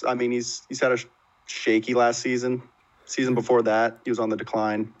Davis, I mean, he's had a shaky last season. Season before that, he was on the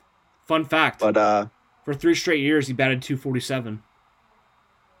decline. Fun fact: But for 3 straight years, he batted .247.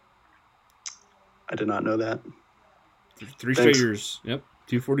 I did not know that. 3 straight Thanks. years. Yep,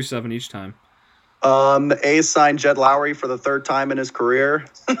 .247 each time. The A's signed Jed Lowry for the 3rd time in his career.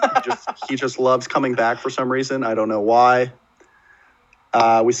 He just loves coming back for some reason. I don't know why.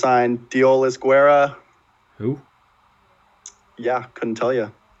 We signed Diolis Guerra. Who? Yeah, couldn't tell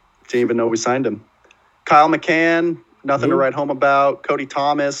you. Didn't even know we signed him. Kyle McCann, nothing to Who? write home about. Cody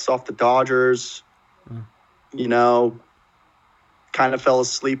Thomas off the Dodgers. You know, kind of fell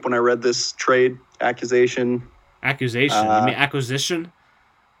asleep when I read this trade accusation. Accusation. You mean acquisition?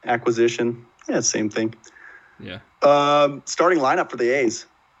 Acquisition. Yeah, same thing. Yeah. Starting lineup for the A's.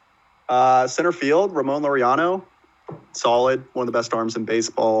 Center field, Ramon Laureano. Solid. One of the best arms in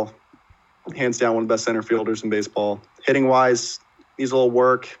baseball. Hands down, one of the best center fielders in baseball. Hitting wise, needs a little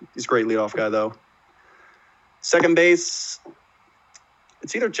work. He's a great leadoff guy, though. Second base,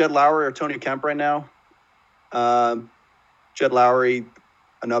 it's either Jed Lowry or Tony Kemp right now. Jed Lowry,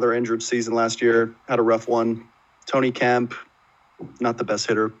 another injured season last year, had a rough one. Tony Kemp, not the best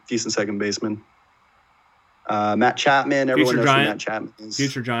hitter, decent second baseman. Matt Chapman, everyone Future knows who Giant. Matt Chapman is.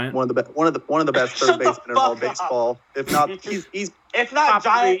 Future Giant. One of the best Shut third the basemen in all fuck up. baseball. If not, he's If not Top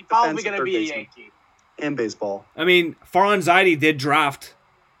Giant, three probably defensive going to third be a baseman. Yankee. in baseball. I mean, Farhan Zaidi did draft,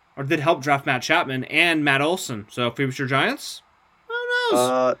 or did help draft Matt Chapman and Matt Olson. So, future Giants? Who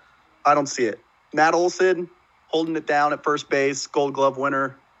knows? I don't see it. Matt Olson holding it down at first base, Gold Glove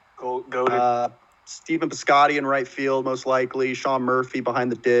winner. Go to Stephen Piscotty in right field, most likely. Sean Murphy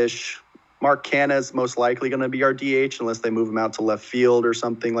behind the dish. Mark Canna is most likely going to be our DH unless they move him out to left field or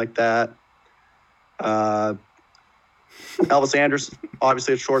something like that. Elvis Andrus,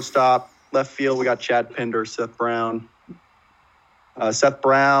 obviously at shortstop. Left field, we got Chad Pinder, Seth Brown. Seth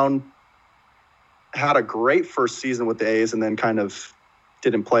Brown had a great first season with the A's and then kind of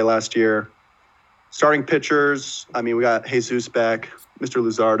didn't play last year. Starting pitchers, I mean, we got Jesus back, Mr.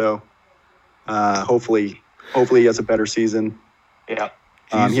 Luzardo. Hopefully he has a better season. yeah.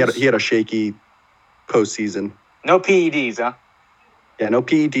 He had a shaky postseason. No PEDs, huh? Yeah, no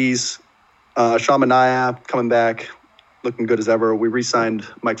PEDs. Sean Manaea coming back. looking good as ever. We re-signed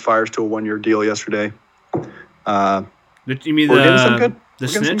Mike Fires to a 1-year deal yesterday. You mean We're getting some good. the we're getting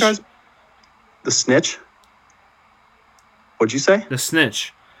some snitch? guys. The snitch. What'd you say? The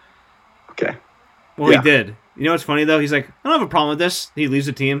snitch. Okay. Well, Yeah. he did. You know what's funny though? He's like, I don't have a problem with this. He leaves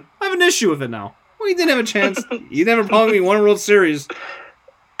the team. I have an issue with it now. Well, he didn't have a chance. He didn't have a problem. He won World Series.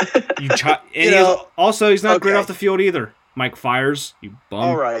 Also, he's not great okay. off the field either. Mike Fires, you bum.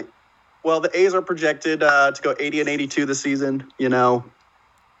 All right. Well, the A's are projected to go 80-82 this season.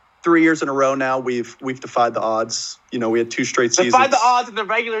 3 years in a row now, we've defied the odds. We had 2 straight seasons. Defied the odds in the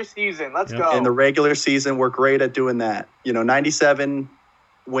regular season. Let's go. In the regular season, we're great at doing that. 97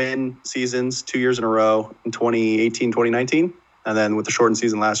 win seasons 2 years in a row in 2018, 2019. And then with the shortened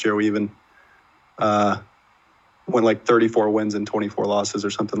season last year, we even went like 34 wins and 24 losses or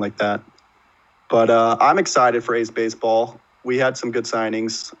something like that. But I'm excited for A's baseball. We had some good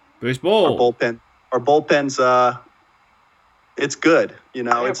signings. Baseball. Our bullpen's it's good.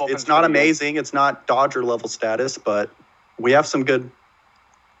 It's not amazing. It's not Dodger level status, but we have some good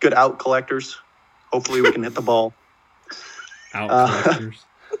out collectors. Hopefully we can hit the ball. Out collectors.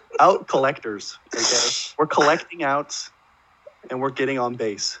 Out collectors. Okay. We're collecting outs and we're getting on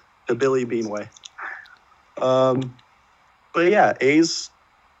base the Billy Bean way. But yeah, A's.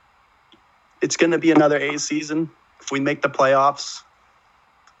 It's going to be another A's season. If we make the playoffs,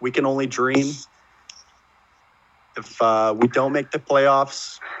 we can only dream. If we don't make the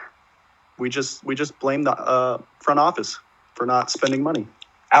playoffs, we just blame the front office for not spending money.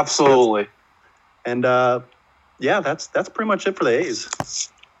 Absolutely. And that's pretty much it for the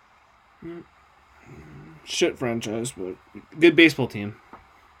A's. Shit franchise, but good baseball team.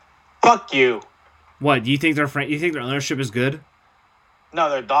 Fuck you. What, do you think their ownership is good? No,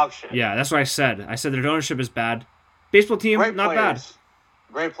 they're dog shit. Yeah, that's what I said. I said their ownership is bad. Baseball team, Great not players.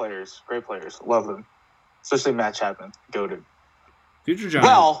 Great players. Great players. Love them. Especially Matt Chapman. Goated. bad. Future Giant.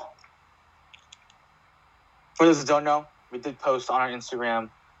 Well, for those who don't know, we did post on our Instagram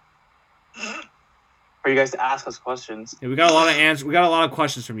for you guys to ask us questions. Yeah, we got a lot of answers. We got a lot of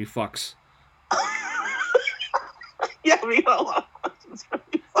questions from you fucks. Yeah, we got a lot of questions from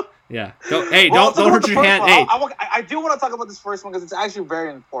you. Yeah. Well, Don't hurt your hand. Hey, I do want to talk about this first one because it's actually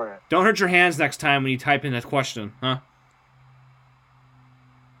very important. don't hurt your hands next time when you type in that question, huh?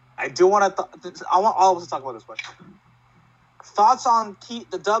 I do want to. I want all of us to talk about this question. Thoughts on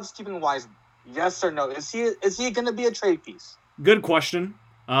the Dubs keeping Wiseman? Yes or no? Is he going to be a trade piece? Good question.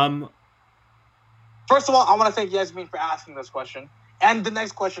 First of all, I want to thank Yasmin for asking this question and the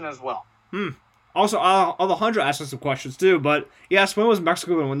next question as well. Also, Alejandro asked us some questions too, but he asked when was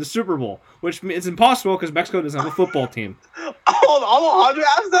Mexico going to win the Super Bowl, which is impossible because Mexico doesn't have a football team. Oh, Alejandro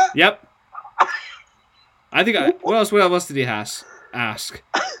asked that? Yep. I think what else did he ask? Ask.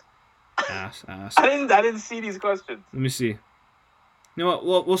 I didn't see these questions. Let me see. You know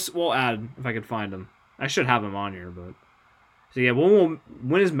what? We'll add if I can find him. I should have him on here, but so yeah.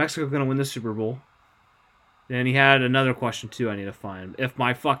 When is Mexico going to win the Super Bowl? Then he had another question too. I need to find if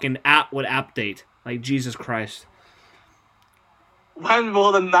my fucking app would update. Like Jesus Christ. When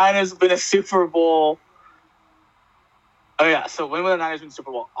will the Niners win a Super Bowl? Oh yeah. So when will the Niners win the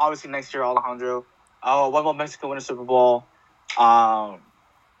Super Bowl? Obviously next year, Alejandro. Oh, when will Mexico win a Super Bowl?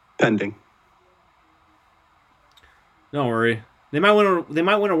 Pending. Don't worry. They might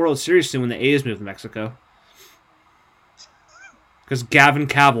win a World Series soon when the A's move to Mexico. Because Gavin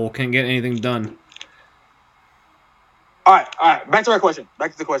Cavill can't get anything done. All right. Back to our question.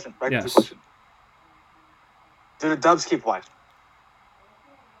 Back to the question. Yes. Do the Dubs keep Wiseman?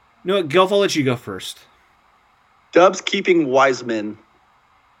 You know what, Gilf, I'll let you go first. Dubs keeping Wiseman.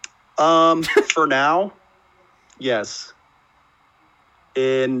 For now, yes.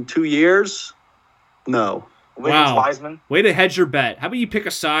 In 2 years, no. Wiggins, Wiseman? Way to hedge your bet. How about you pick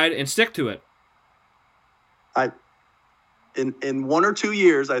a side and stick to it? In 1 or 2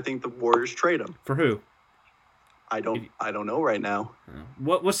 years, I think the Warriors trade him. For who? I don't know right now.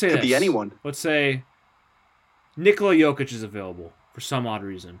 Let's say Could this. be anyone. Let's say Nikola Jokic is available for some odd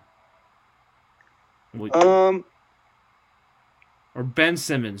reason. Or Ben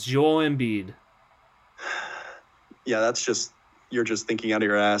Simmons, Joel Embiid. Yeah, you're just thinking out of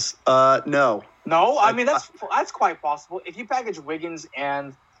your ass. No. No, I mean that's quite possible. If you package Wiggins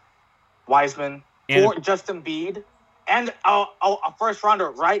and Wiseman for just Embiid and a first rounder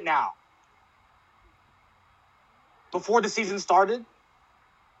right now, before the season started,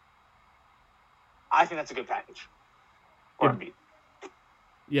 I think that's a good package for Embiid.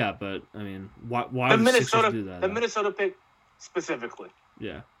 Yeah, but I mean, why the would the Sixers do that? The Minnesota pick specifically.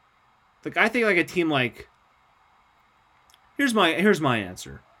 Yeah, I think like a team like. Here's my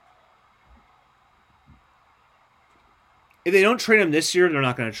answer. if they don't trade him this year, they're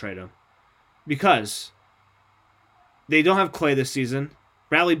not going to trade him because they don't have Clay this season.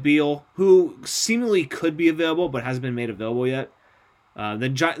 Bradley Beal, who seemingly could be available but hasn't been made available yet.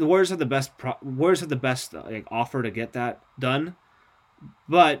 The Warriors have the best offer to get that done.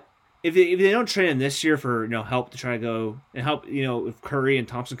 But if they don't trade him this year for help to try to go and help with Curry and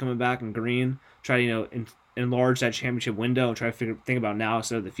Thompson coming back and Green try to enlarge that championship window and try to think about now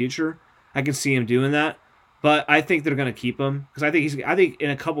instead of the future, I can see him doing that. But I think they're going to keep him because I think in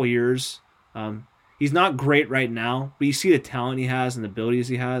a couple years, he's not great right now, but you see the talent he has and the abilities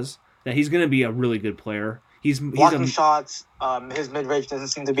he has that he's going to be a really good player. He's blocking shots. His mid range doesn't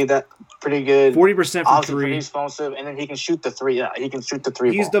seem to be that pretty good. 40% from three. Pretty explosive, and then he can shoot the three. Yeah, he can shoot the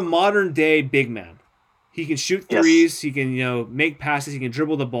three. He's the modern day big man. He can shoot threes. Yes. He can make passes. He can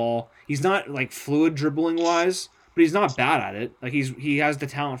dribble the ball. He's not like fluid dribbling wise, but he's not bad at it. Like he has the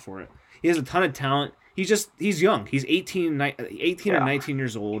talent for it. He has a ton of talent. He's young. He's 18 or 19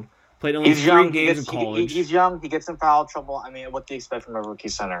 years old. Played only three games in college. He's young. He gets in foul trouble. I mean, what do you expect from a rookie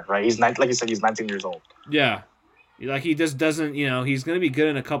center, right? He's like you said, he's 19 years old. Yeah, like he just doesn't. He's going to be good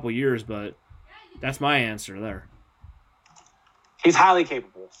in a couple years, but that's my answer there. He's highly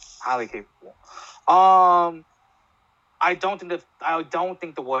capable. Highly capable. I don't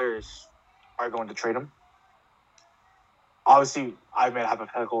think the Warriors are going to trade him. Obviously, I made a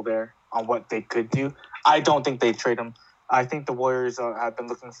hypothetical there on what they could do. I don't think they trade him. I think the Warriors have been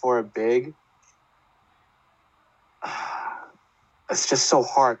looking for a big. It's just so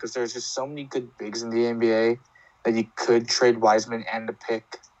hard because there's just so many good bigs in the NBA that you could trade Wiseman and the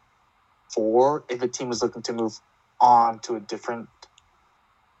pick for if a team is looking to move on to a different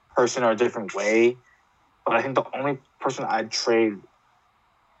person or a different way. But I think the only person I'd trade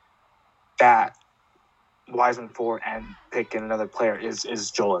that Wiseman for and pick in another player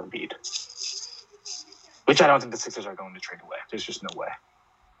is Joel Embiid. Which I don't think the Sixers are going to trade away. There's just no way.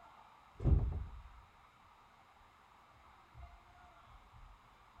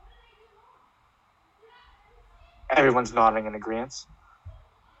 Everyone's nodding in agreement.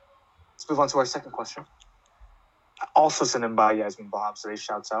 Let's move on to our second question. Also sent in by Yasmin Bob, so he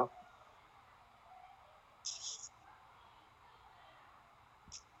shouts out.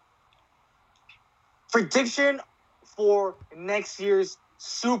 Prediction for next year's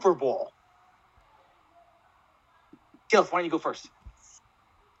Super Bowl. Gil, why don't you go first?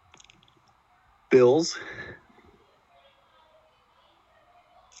 Bills.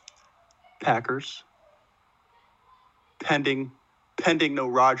 Packers. Pending no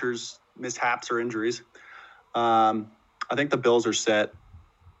Rodgers mishaps or injuries. I think the Bills are set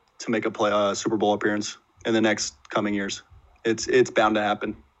to make a Super Bowl appearance in the next coming years. It's bound to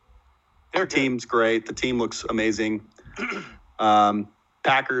happen. Their team's great. The team looks amazing.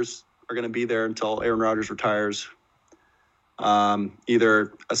 Packers are going to be there until Aaron Rodgers retires.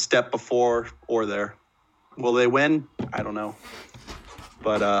 Either a step before or there. Will they win? I don't know.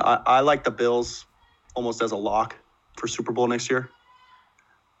 But I like the Bills almost as a lock for Super Bowl next year.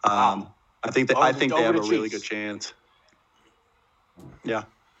 I think they have a really good chance. Yeah,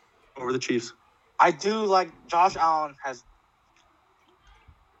 over the Chiefs. I do like Josh Allen.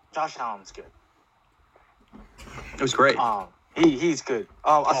 Josh Allen's good. It was great. He's good.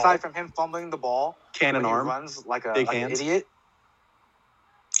 Aside from him fumbling the ball, cannon arm, runs like an idiot.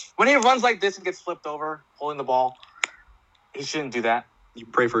 When he runs like this and gets flipped over, holding the ball, he shouldn't do that. You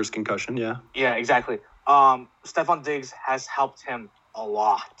pray for his concussion, yeah. Yeah, exactly. Stephon Diggs has helped him a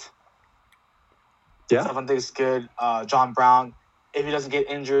lot. Yeah. Stephon Diggs is good. John Brown, if he doesn't get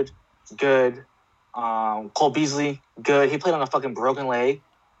injured, good. Cole Beasley, good. He played on a fucking broken leg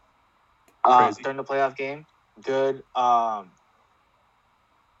during the playoff game. Good. And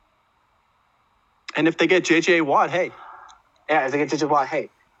if they get J.J. Watt, hey. Yeah, if they get J.J. Watt, hey.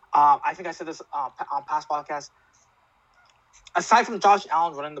 I think I said this on past podcasts. Aside from Josh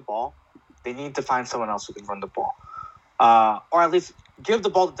Allen running the ball, they need to find someone else who can run the ball. Or at least give the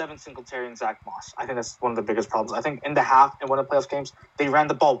ball to Devin Singletary and Zach Moss. I think that's one of the biggest problems. I think in the half, in one of the playoff games, they ran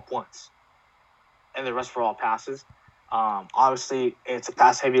the ball once. And the rest were all passes. Obviously, it's a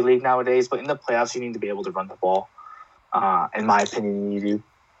pass-heavy league nowadays, but in the playoffs, you need to be able to run the ball. In my opinion, you do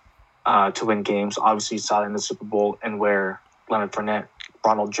to win games. Obviously, you saw it in the Super Bowl and where Leonard Fournette,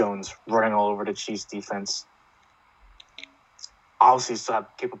 Ronald Jones running all over the Chiefs defense. Obviously, you still have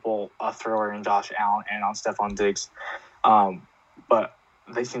capable thrower in Josh Allen and on Stephon Diggs. But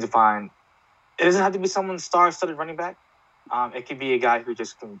they seem to find it doesn't have to be someone star-studded running back. It could be a guy who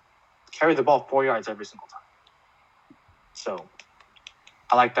just can carry the ball 4 yards every single time. So,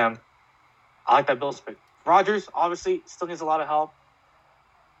 I like them. I like that Bills pick. Rodgers, obviously, still needs a lot of help.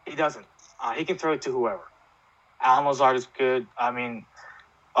 He doesn't. He can throw it to whoever. Alan Lazard is good. I mean,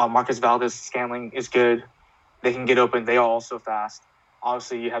 Marcus Valdez-Scantling is good. They can get open. They are also fast.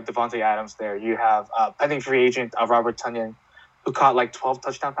 Obviously, you have Devontae Adams there. You have pending free agent Robert Tonyan, who caught like 12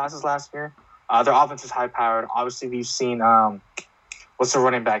 touchdown passes last year. Their offense is high-powered. Obviously, we've seen what's the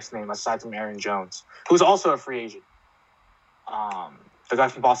running back's name aside from Aaron Jones, who's also a free agent. The guy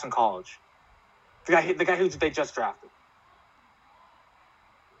from Boston College. The guy who they just drafted.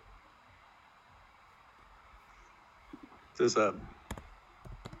 This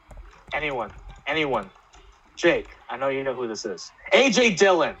Anyone. Jake, I know you know who this is. A.J.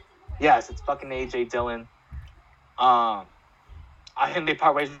 Dillon. Yes, it's fucking A.J. Dillon. I think they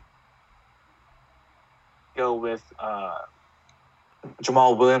probably go with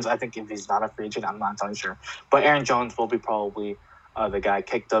Jamal Williams. I think if he's not a free agent, I'm not entirely sure. But Aaron Jones will be probably the guy.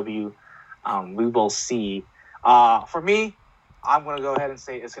 Kick W. We will see. For me, I'm going to go ahead and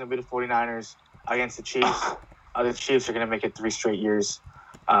say it's going to be the 49ers against the Chiefs. The Chiefs are going to make it 3 straight years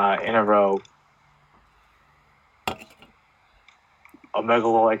in a row.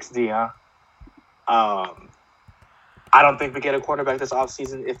 Omegalo XD, huh? I don't think we get a quarterback this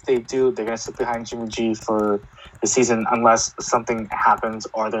offseason. If they do, they're going to sit behind Jimmy G for the season unless something happens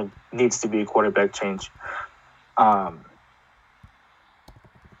or there needs to be a quarterback change. Yeah,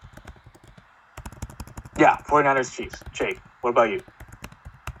 49ers Chiefs. Jake, what about you?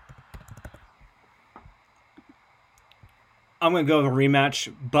 I'm going to go with a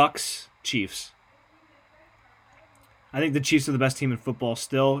rematch. Bucks, Chiefs. I think the Chiefs are the best team in football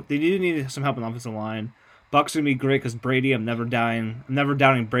still. They do need some help on the offensive line. Bucks are going to be great because Brady, I'm never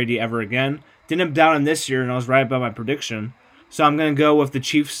doubting Brady ever again. Didn't doubt him this year, and I was right about my prediction. So I'm going to go with the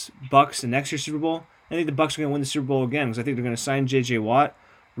Chiefs, Bucks, in next year's Super Bowl. I think the Bucks are going to win the Super Bowl again because I think they're going to sign J.J. Watt,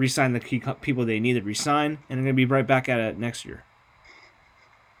 re-sign the key people they need to re-sign, and they're going to be right back at it next year.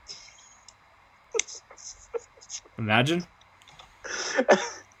 Imagine.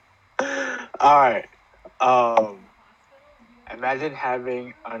 All right. Imagine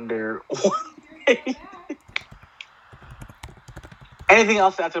having under anything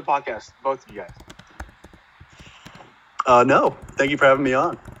else after the podcast, both of you guys. No. Thank you for having me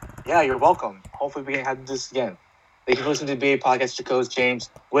on. Yeah, you're welcome. Hopefully we can have this again. Thank you for listening to the BA Podcast, your co-host James,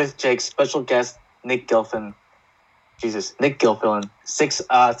 with Jake's special guest, Nick Gilfillan. Nick Gilfillan,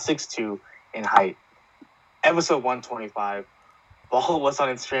 6'2" in height. Episode 125. Follow us on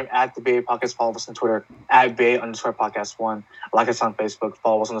Instagram at the BA Podcast. Follow us on Twitter at BA_podcast1. Like us on Facebook.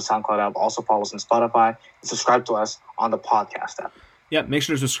 Follow us on the SoundCloud app. Also follow us on Spotify. And subscribe to us on the podcast app. Yep, make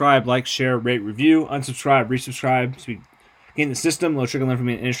sure to subscribe, like, share, rate, review, unsubscribe, resubscribe. So we get in the system. Low Trickle learned from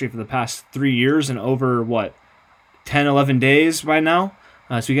the industry for the past 3 years and over, 10, 11 days by now.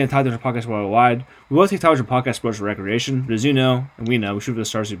 So you can Tyler Podcast worldwide. We both take Tyler Podcast sports for recreation. But as you know, and we know, we shoot for the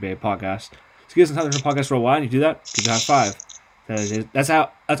stars of the BA Podcast. So you guys can Tyler Podcast worldwide. And you do that, give you a high five. That's all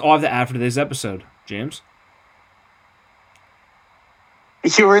I have to add for today's episode, James.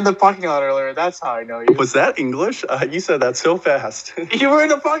 You were in the parking lot earlier. That's how I know you. Was that English? You said that so fast. You were in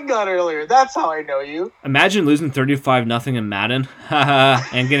the parking lot earlier. That's how I know you. Imagine losing 35-0 in Madden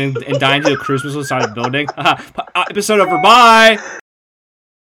and dying to a cruise missile inside a building. Episode over. Bye.